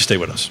don't you stay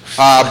with us?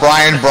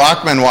 Brian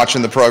Brockman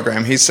watching the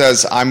program. He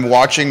says, I'm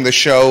watching the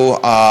show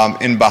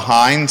in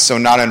behind, so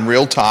not in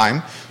real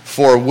time.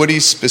 For Woody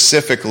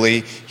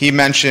specifically, he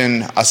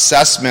mentioned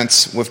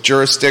assessments with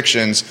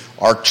jurisdictions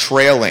are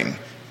trailing.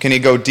 Can you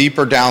go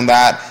deeper down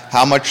that,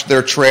 how much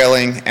they're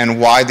trailing, and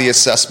why the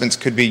assessments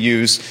could be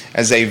used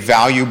as a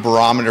value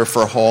barometer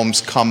for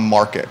homes come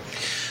market?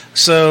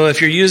 So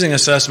if you're using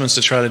assessments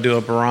to try to do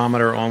a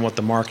barometer on what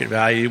the market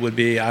value would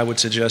be, I would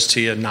suggest to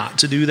you not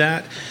to do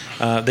that.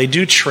 They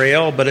do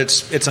trail, but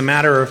it's a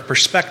matter of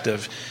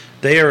perspective.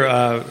 They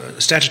are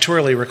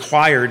statutorily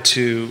required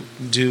to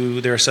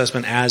do their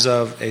assessment as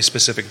of a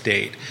specific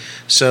date.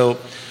 So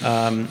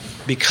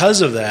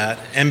because of that,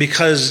 and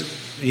because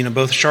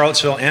both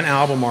Charlottesville and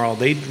Albemarle,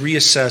 they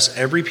reassess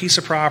every piece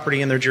of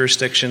property in their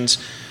jurisdictions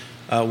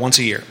once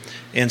a year.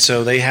 And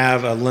so they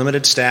have a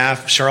limited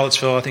staff.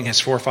 Charlottesville, I think, has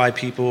 4 or 5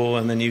 people,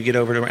 and then you get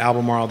over to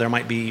Albemarle, there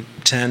might be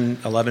 10,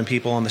 11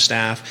 people on the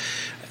staff.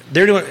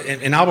 They're doing,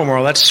 in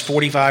Albemarle, that's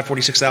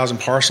 46,000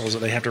 parcels that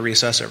they have to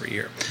reassess every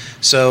year.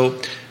 So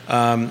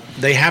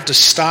they have to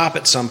stop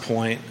at some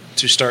point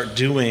to start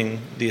doing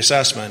the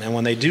assessment. And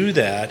when they do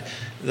that,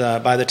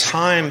 by the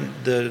time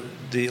the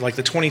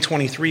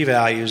 2023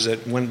 values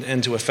that went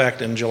into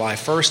effect in July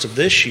 1st of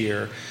this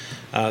year,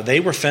 they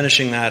were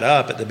finishing that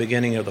up at the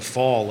beginning of the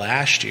fall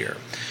last year.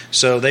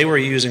 So they were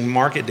using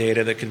market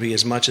data that could be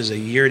as much as a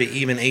year to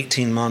even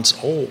 18 months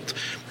old.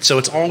 So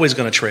it's always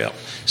going to trail.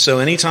 So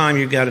anytime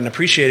you've got an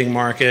appreciating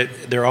market,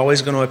 they're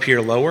always going to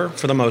appear lower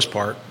for the most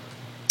part.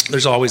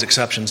 There's always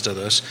exceptions to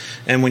this.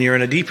 And when you're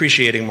in a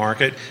depreciating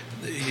market,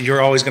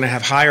 you're always going to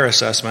have higher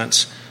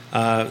assessments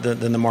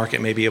than the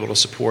market may be able to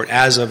support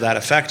as of that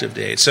effective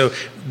date. So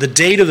the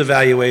date of the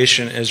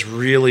valuation is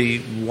really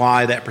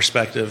why that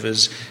perspective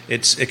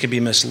it can be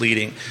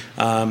misleading.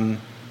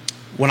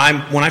 When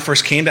I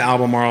first came to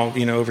Albemarle,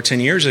 over 10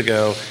 years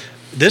ago,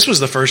 this was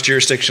the first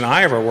jurisdiction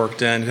I ever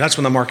worked in. That's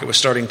when the market was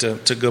starting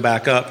to go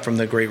back up from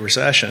the Great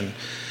Recession.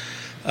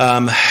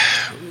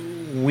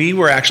 We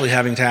were actually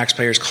having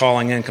taxpayers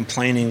calling in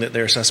complaining that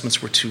their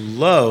assessments were too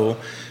low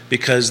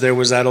because there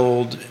was that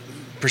old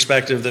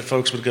perspective that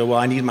folks would go, well,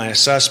 I need my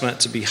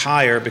assessment to be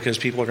higher because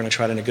people are going to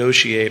try to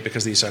negotiate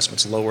because the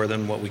assessment's lower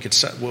than what we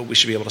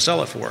should be able to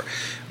sell it for.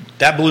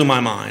 That blew my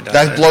mind.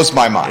 That blows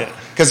my mind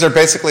because they're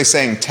basically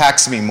saying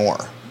tax me more.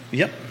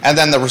 Yep. And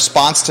then the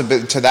response to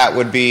that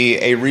would be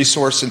a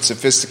resourced and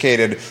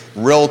sophisticated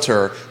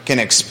realtor can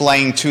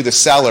explain to the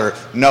seller,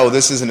 no,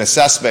 this is an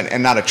assessment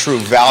and not a true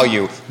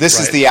value. This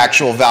is the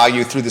actual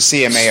value through the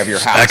CMA of your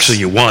house. Actually,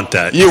 you want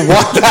that. You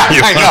want that,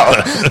 I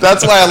know.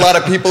 That's why a lot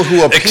of people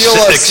who appeal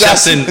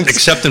assessments...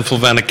 Except in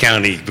Fluvanna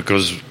County,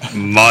 because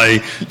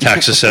my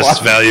tax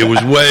assessed value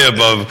was way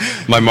above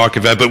my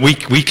market value. But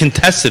we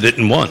contested it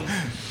and won.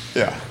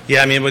 Yeah.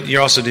 Yeah, I mean, but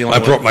you're also dealing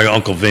I brought my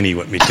Uncle Vinny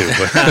with me, too.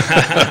 But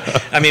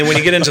I mean, when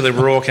you get into the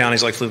rural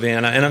counties like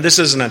Fluvanna, and this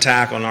is an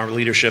attack on our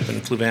leadership in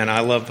Fluvanna. I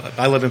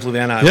live in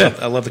Fluvanna.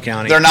 I love the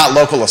county. They're not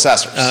local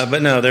assessors.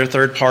 But no, they're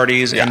third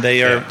parties, and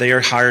they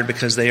are hired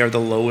because they are the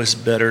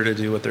lowest bidder to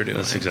do what they're doing.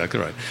 That's exactly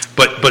right.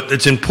 But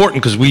it's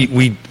important because we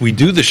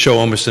do the show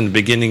almost in the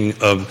beginning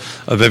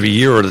of every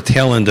year or the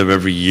tail end of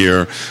every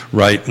year,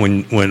 right?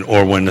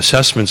 When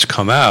assessments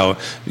come out,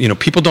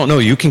 people don't know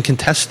you can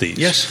contest these.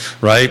 Yes.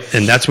 Right?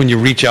 And that's when you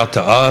reach out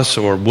to us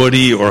or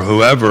Woody or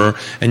whoever,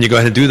 and you go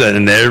ahead and do that.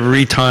 And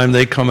every time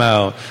they come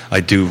out, I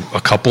do a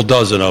couple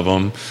dozen of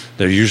them.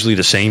 They're usually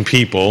the same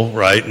people,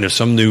 right? And there's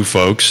some new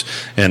folks,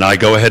 and I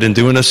go ahead and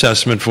do an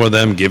assessment for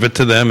them, give it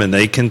to them, and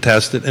they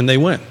contest it, and they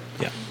win.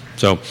 Yeah.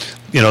 So,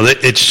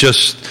 it's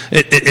just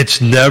it's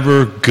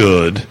never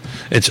good.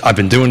 I've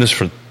been doing this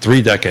for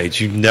 3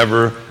 decades. You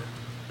never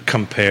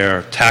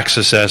compare tax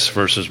assessed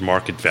versus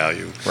market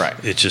value. Right.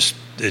 It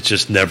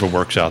just never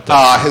works out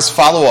that way. His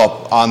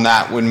follow-up on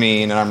that would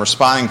mean, and I'm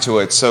responding to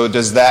it, so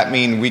does that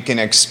mean we can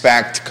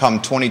expect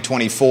come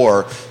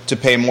 2024 to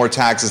pay more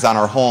taxes on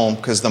our home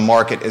because the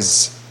market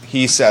is,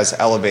 he says,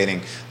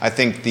 elevating? I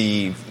think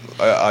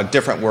a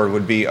different word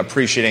would be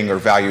appreciating or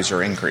values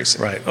are increasing.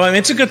 Right. Well, I mean,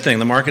 it's a good thing.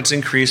 The market's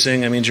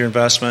increasing. I mean, your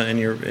investment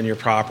in your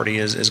property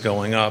is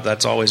going up.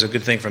 That's always a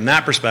good thing from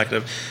that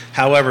perspective.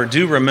 However,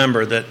 do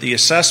remember that the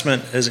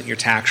assessment isn't your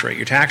tax rate.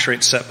 Your tax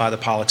rate's set by the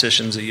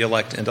politicians that you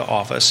elect into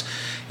office,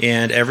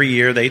 and every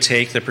year they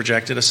take the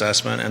projected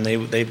assessment and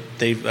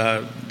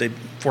they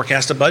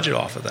forecast a budget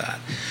off of that.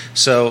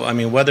 So, I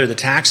mean, whether the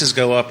taxes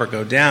go up or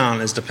go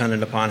down is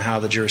dependent upon how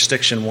the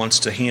jurisdiction wants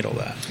to handle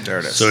that. There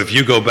it is. So if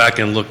you go back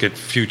and look at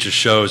future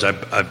shows,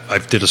 I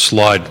did a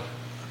slide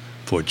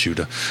for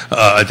Judah.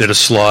 I did a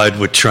slide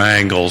with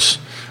triangles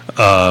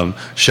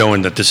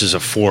showing that this is a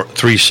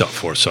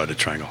four-sided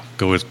triangle.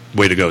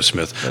 Way to go,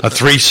 Smith. A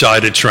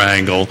 3-sided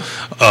triangle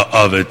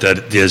of it,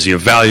 that there's the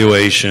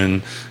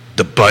evaluation,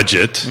 the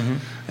budget,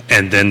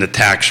 and then the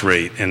tax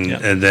rate,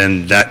 and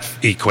then that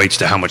equates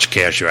to how much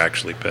cash you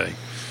actually pay.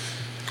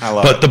 I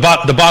love it.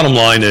 But the bottom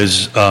line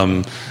is,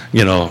 the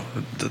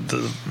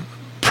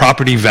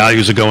property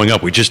values are going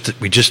up. We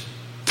just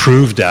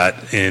proved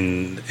that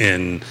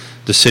in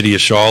the city of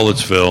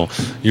Charlottesville,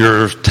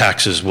 your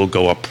taxes will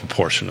go up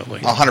proportionately.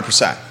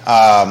 100%.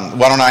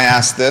 Why don't I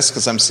ask this,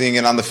 because I'm seeing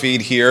it on the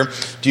feed here.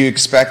 Do you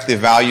expect the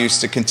values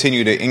to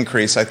continue to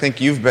increase? I think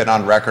you've been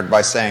on record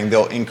by saying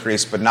they'll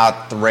increase, but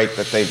not the rate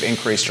that they've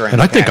increased during the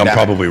pandemic. And I think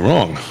I'm probably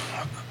wrong.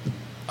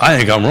 I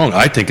think I'm wrong.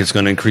 I think it's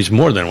going to increase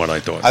more than what I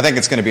thought. I think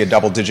it's going to be a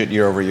double-digit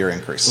year-over-year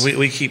increase.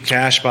 We keep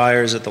cash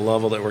buyers at the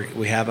level that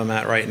we have them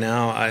at right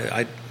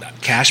now.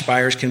 Cash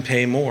buyers can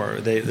pay more.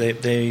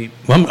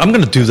 Well, I'm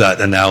going to do that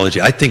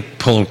analogy. I think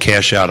pulling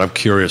cash out, I'm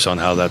curious on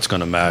how that's going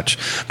to match.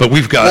 But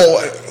we've got...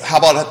 Well, how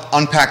about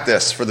unpack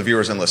this for the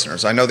viewers and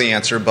listeners? I know the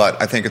answer, but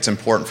I think it's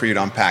important for you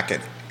to unpack it.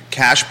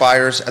 Cash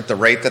buyers at the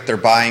rate that they're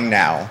buying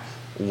now,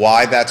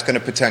 why that's going to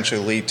potentially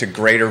lead to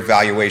greater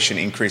valuation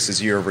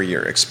increases year over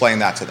year. Explain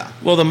that to them.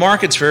 Well, the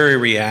market's very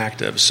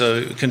reactive.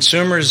 So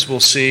consumers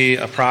will see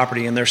a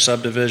property in their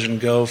subdivision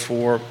go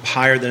for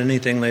higher than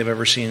anything they've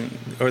ever seen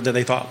or that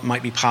they thought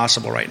might be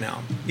possible right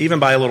now, even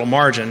by a little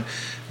margin.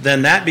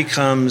 Then that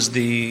becomes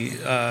the...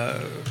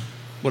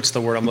 what's the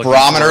word I'm looking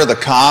barometer, for? The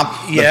comp,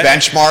 the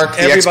benchmark,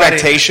 the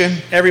expectation.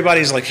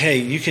 Everybody's like, hey,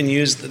 you can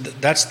use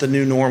that's the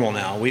new normal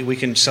now. We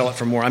can sell it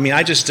for more. I mean,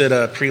 I just did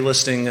a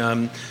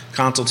pre-listing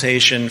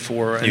consultation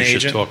for an agent. You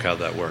should talk how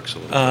that works a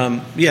little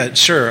bit. Yeah,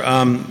 sure.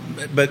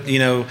 But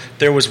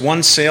there was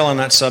one sale on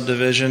that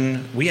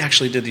subdivision. We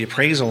actually did the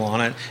appraisal on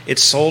it. It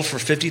sold for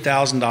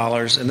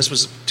 $50,000, and this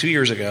was 2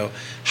 years ago,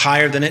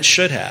 higher than it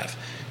should have.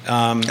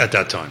 At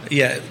that time.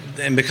 Yeah,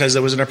 and because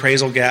there was an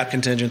appraisal gap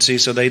contingency,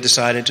 so they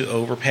decided to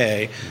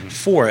overpay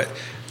for it.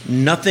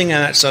 Nothing in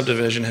that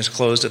subdivision has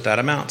closed at that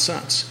amount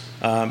since.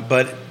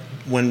 But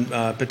when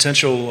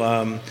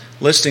potential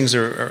listings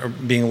are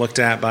being looked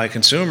at by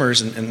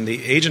consumers, and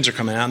the agents are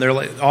coming out, and they're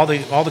like, all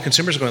the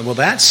consumers are going, well,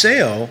 that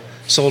sale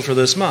sold for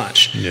this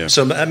much,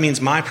 so that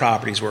means my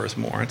property's worth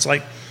more. It's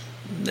like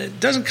it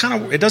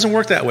doesn't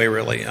work that way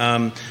really,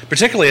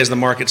 particularly as the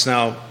market's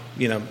now.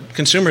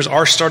 Consumers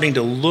are starting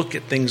to look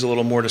at things a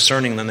little more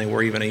discerning than they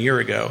were even a year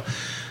ago.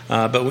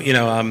 But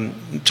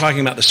talking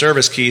about the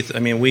service, Keith, I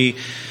mean, we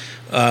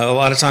a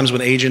lot of times when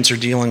agents are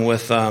dealing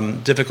with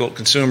difficult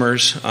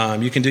consumers,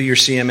 you can do your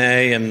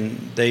CMA and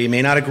they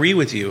may not agree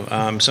with you.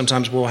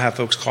 Sometimes we'll have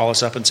folks call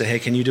us up and say, hey,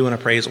 can you do an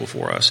appraisal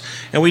for us?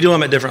 And we do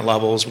them at different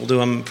levels. We'll do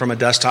them from a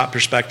desktop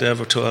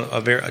perspective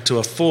to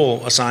a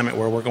full assignment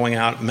where we're going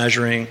out,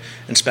 measuring,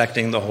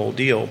 inspecting the whole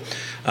deal.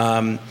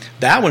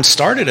 That one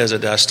started as a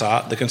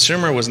desktop. The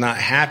consumer was not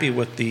happy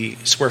with the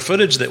square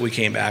footage that we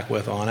came back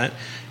with on it.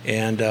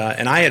 And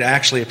I had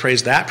actually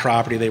appraised that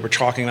property they were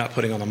talking about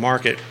putting on the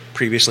market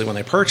previously when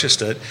they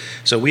purchased it.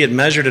 So we had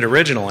measured it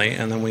originally,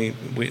 and then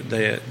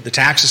the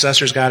tax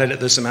assessors got it at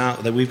this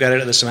amount, that we've got it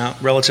at this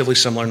amount, relatively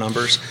similar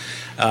numbers.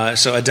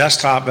 So a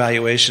desktop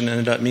valuation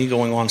ended up me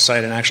going on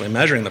site and actually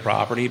measuring the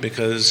property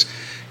because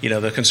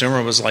the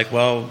consumer was like,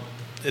 well,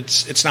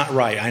 it's not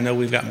right. I know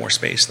we've got more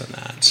space than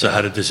that. So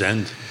how did this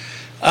end?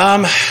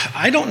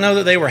 I don't know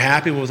that they were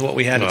happy with what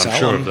we had to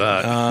tell them.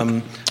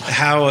 I'm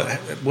sure of that.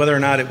 Whether or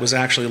not it was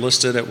actually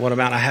listed at what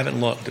amount, I haven't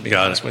looked, to be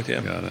honest with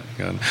you. Got it.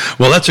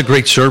 Well, that's a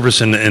great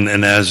service, and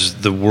as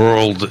the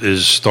world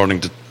is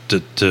starting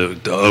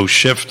to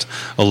shift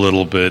a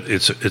little bit,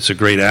 it's a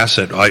great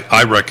asset.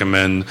 I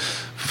recommend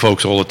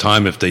folks all the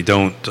time, if they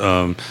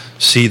don't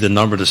see the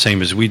number the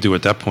same as we do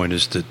at that point,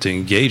 is to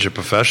engage a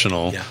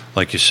professional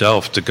like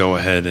yourself to go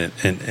ahead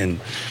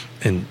and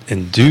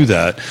do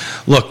that.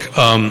 Look,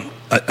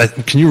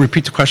 can you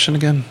repeat the question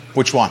again?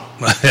 Which one?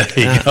 There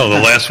you go, the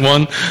last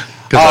one.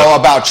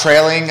 About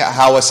trailing,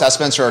 how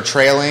assessments are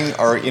trailing,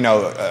 or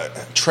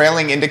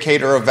trailing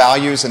indicator of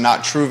values and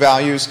not true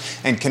values,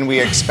 and can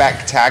we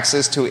expect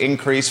taxes to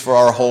increase for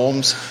our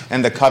homes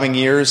in the coming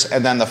years?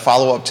 And then the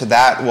follow-up to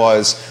that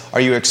was,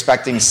 are you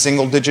expecting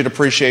single-digit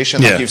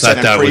appreciation like you've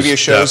said in previous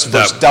shows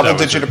versus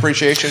double-digit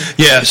appreciation?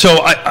 Yeah, so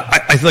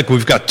I think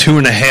we've got 2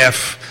 and a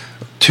half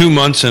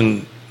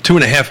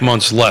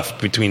months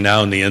left between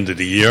now and the end of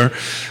the year.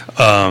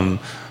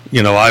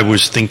 I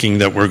was thinking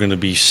that we're going to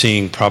be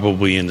seeing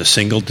probably in the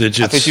single digits.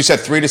 I think you said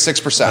 3 to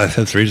 6%. I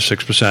said 3 to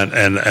 6%,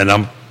 and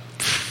I'm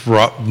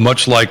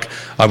much like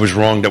I was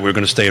wrong that we're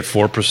going to stay at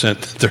 4%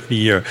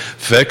 30-year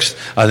fixed.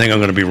 I think I'm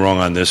going to be wrong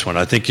on this one.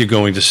 I think you're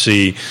going to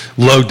see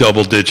low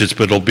double digits,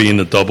 but it'll be in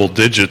the double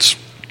digits.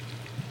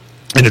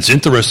 And it's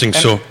interesting.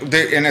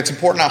 And it's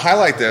important to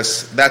highlight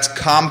this. That's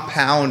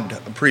compound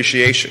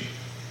appreciation.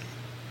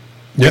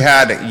 We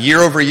had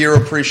year-over-year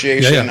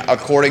appreciation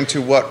according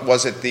to what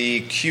was it,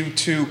 the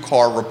Q2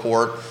 CAR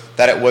report,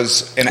 that it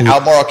was in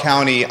Albemarle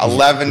County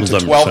 11 to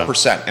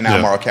 12% in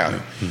Albemarle County.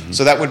 Mm-hmm.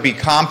 So that would be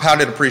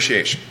compounded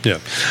appreciation. Yeah.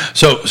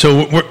 So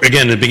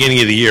again, at the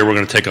beginning of the year, we're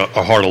going to take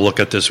a harder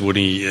look at this,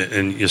 Woody,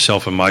 and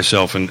yourself and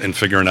myself, and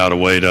figuring out a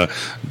way to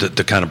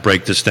kind of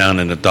break this down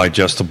in a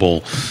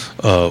digestible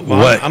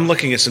way. I'm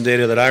looking at some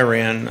data that I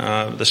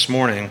ran this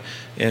morning,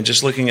 and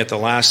just looking at the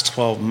last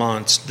 12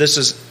 months, this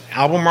is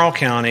Albemarle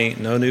County,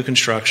 no new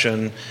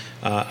construction.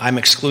 I'm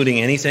excluding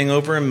anything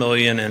over $1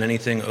 million and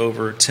anything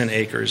over 10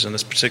 acres in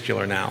this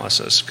particular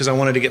analysis because I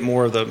wanted to get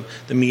more of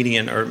the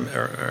median or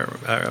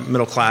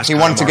middle class. He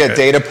wanted to get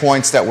data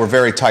points that were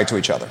very tight to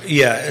each other.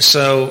 Yeah,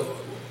 so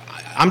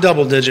I'm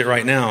double digit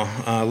right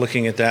now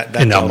looking at that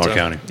in Albemarle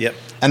County. Yep.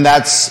 And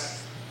that's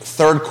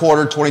third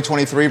quarter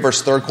 2023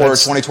 versus third quarter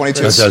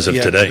 2022? That's as of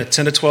today.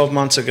 10 to 12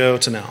 months ago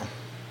to now.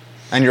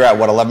 And you're at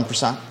what,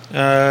 11%?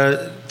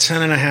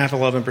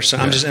 10.5%,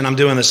 11%. I'm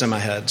doing this in my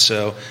head,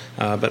 so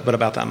but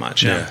about that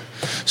much. Yeah.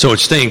 So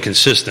it's staying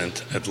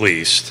consistent at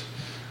least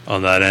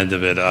on that end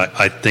of it.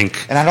 I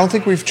think, and I don't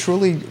think we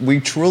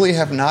truly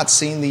have not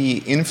seen the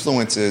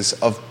influences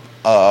of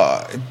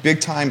big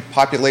time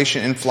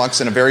population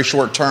influx in a very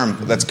short term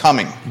that's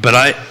coming.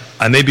 But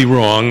I may be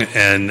wrong,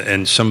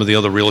 and some of the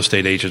other real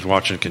estate agents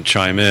watching can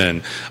chime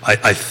in.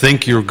 I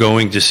think you're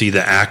going to see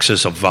the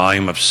axis of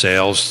volume of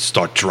sales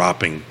start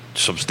dropping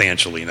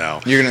substantially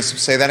now. You're going to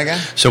say that again?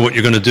 So what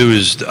you're going to do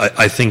is,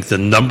 I think the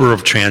number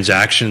of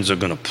transactions are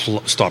going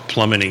to start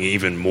plummeting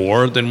even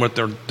more than what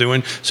they're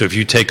doing. So if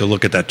you take a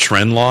look at that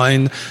trend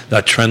line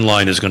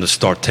is going to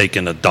start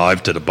taking a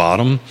dive to the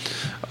bottom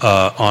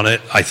on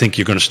it. I think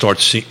you're going to start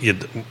seeing.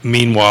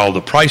 Meanwhile,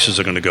 the prices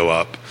are going to go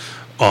up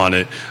on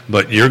it,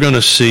 but you're going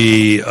to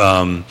see,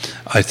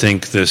 I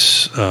think,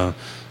 this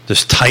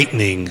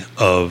tightening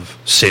of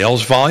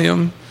sales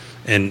volume.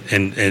 And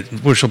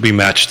which will be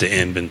matched to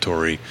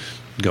inventory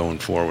going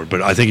forward.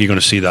 But I think you're going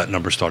to see that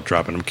number start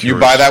dropping. I'm curious.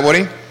 You buy that,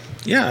 Woody?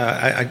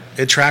 Yeah,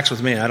 it tracks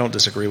with me. I don't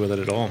disagree with it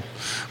at all.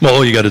 Well,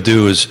 all you got to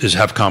do is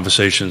have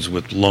conversations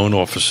with loan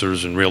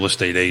officers and real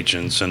estate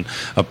agents and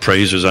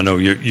appraisers. I know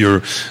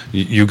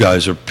you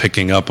guys are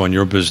picking up on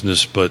your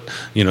business, but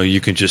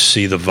you can just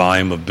see the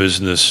volume of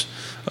business.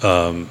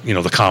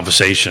 The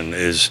conversation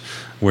is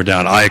we're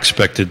down. I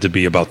expected to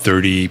be about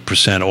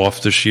 30%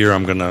 off this year.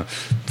 I'm going to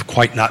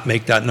quite not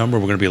make that number.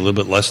 We're going to be a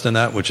little bit less than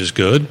that, which is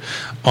good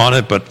on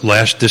it. But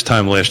this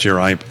time last year,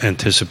 I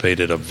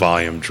anticipated a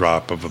volume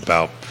drop of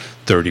about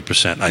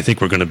 30%. I think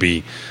we're going to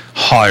be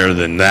higher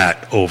than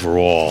that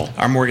overall.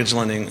 Our mortgage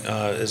lending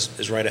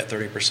is right at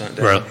 30%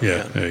 down. Right,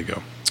 yeah, there you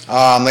go.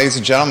 Ladies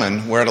and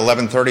gentlemen, we're at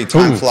 11:30.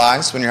 Time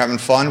flies when you're having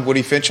fun.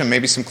 Woody Fincham,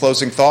 maybe some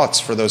closing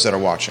thoughts for those that are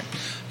watching.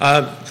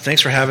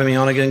 Thanks for having me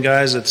on again,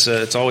 guys.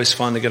 It's always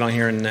fun to get on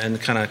here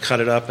and kind of cut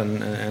it up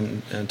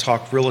and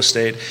talk real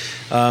estate.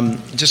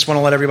 Just want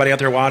to let everybody out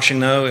there watching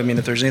know, I mean,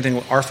 if there's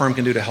anything our firm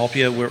can do to help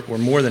you, we're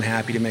more than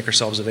happy to make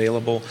ourselves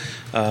available.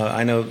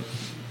 I know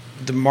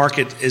the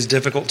market is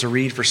difficult to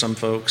read for some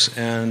folks,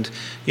 and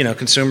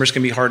consumers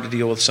can be hard to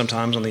deal with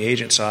sometimes on the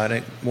agent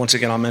side. Once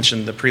again, I'll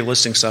mention the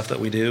pre-listing stuff that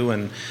we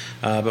do,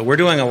 but we're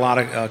doing a lot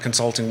of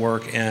consulting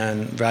work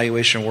and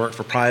valuation work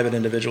for private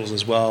individuals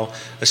as well,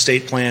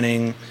 estate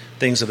planning,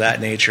 things of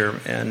that nature,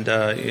 and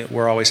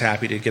we're always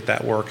happy to get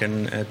that work,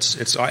 and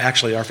it's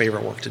actually our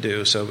favorite work to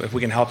do. So if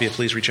we can help you,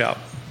 please reach out.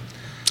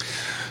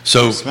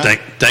 So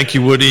thank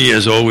you, Woody.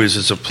 As always,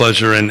 it's a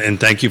pleasure, and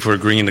thank you for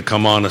agreeing to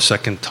come on a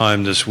second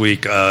time this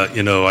week. We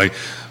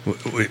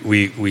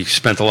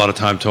spent a lot of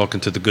time talking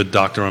to the good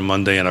doctor on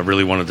Monday, and I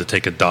really wanted to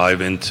take a dive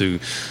into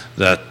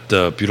that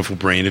beautiful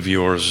brain of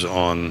yours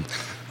on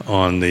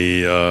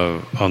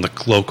the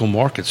local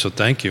market. So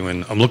thank you,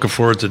 and I'm looking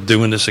forward to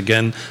doing this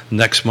again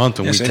next month,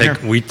 and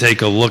we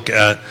take a look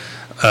at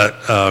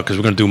because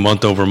we're going to do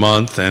month over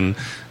month, and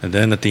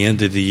then at the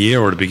end of the year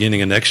or the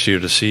beginning of next year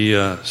to see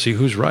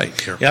who's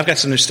right here. Yeah, I've got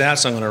some new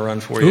stats I'm going to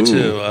run for you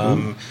too.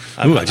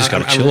 I just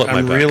got a chill up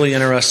my back. I'm really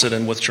interested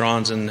in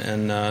withdrawals and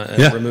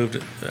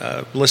removed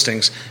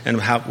listings and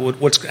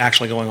what's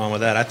actually going on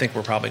with that. I think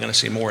we're probably going to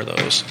see more of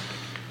those.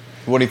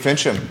 Woody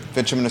Fincham,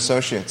 Fincham &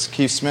 Associates,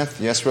 Keith Smith,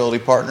 Yes Realty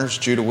Partners,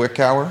 Judah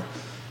Wickower.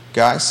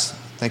 Guys,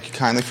 thank you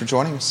kindly for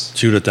joining us.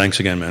 Judah,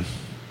 thanks again, man.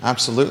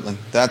 Absolutely.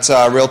 That's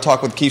Real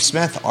Talk with Keith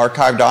Smith,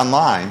 archived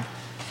online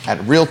at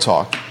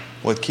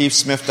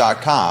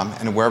realtalkwithkeithsmith.com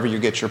and wherever you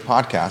get your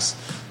podcasts.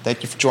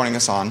 Thank you for joining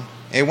us on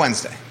a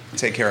Wednesday.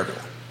 Take care,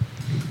 everyone.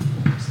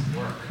 Excellent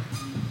work.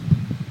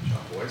 Good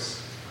job,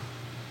 boys.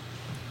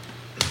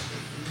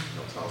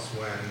 They'll tell us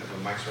when the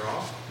mics are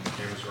off and the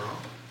cameras are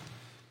off.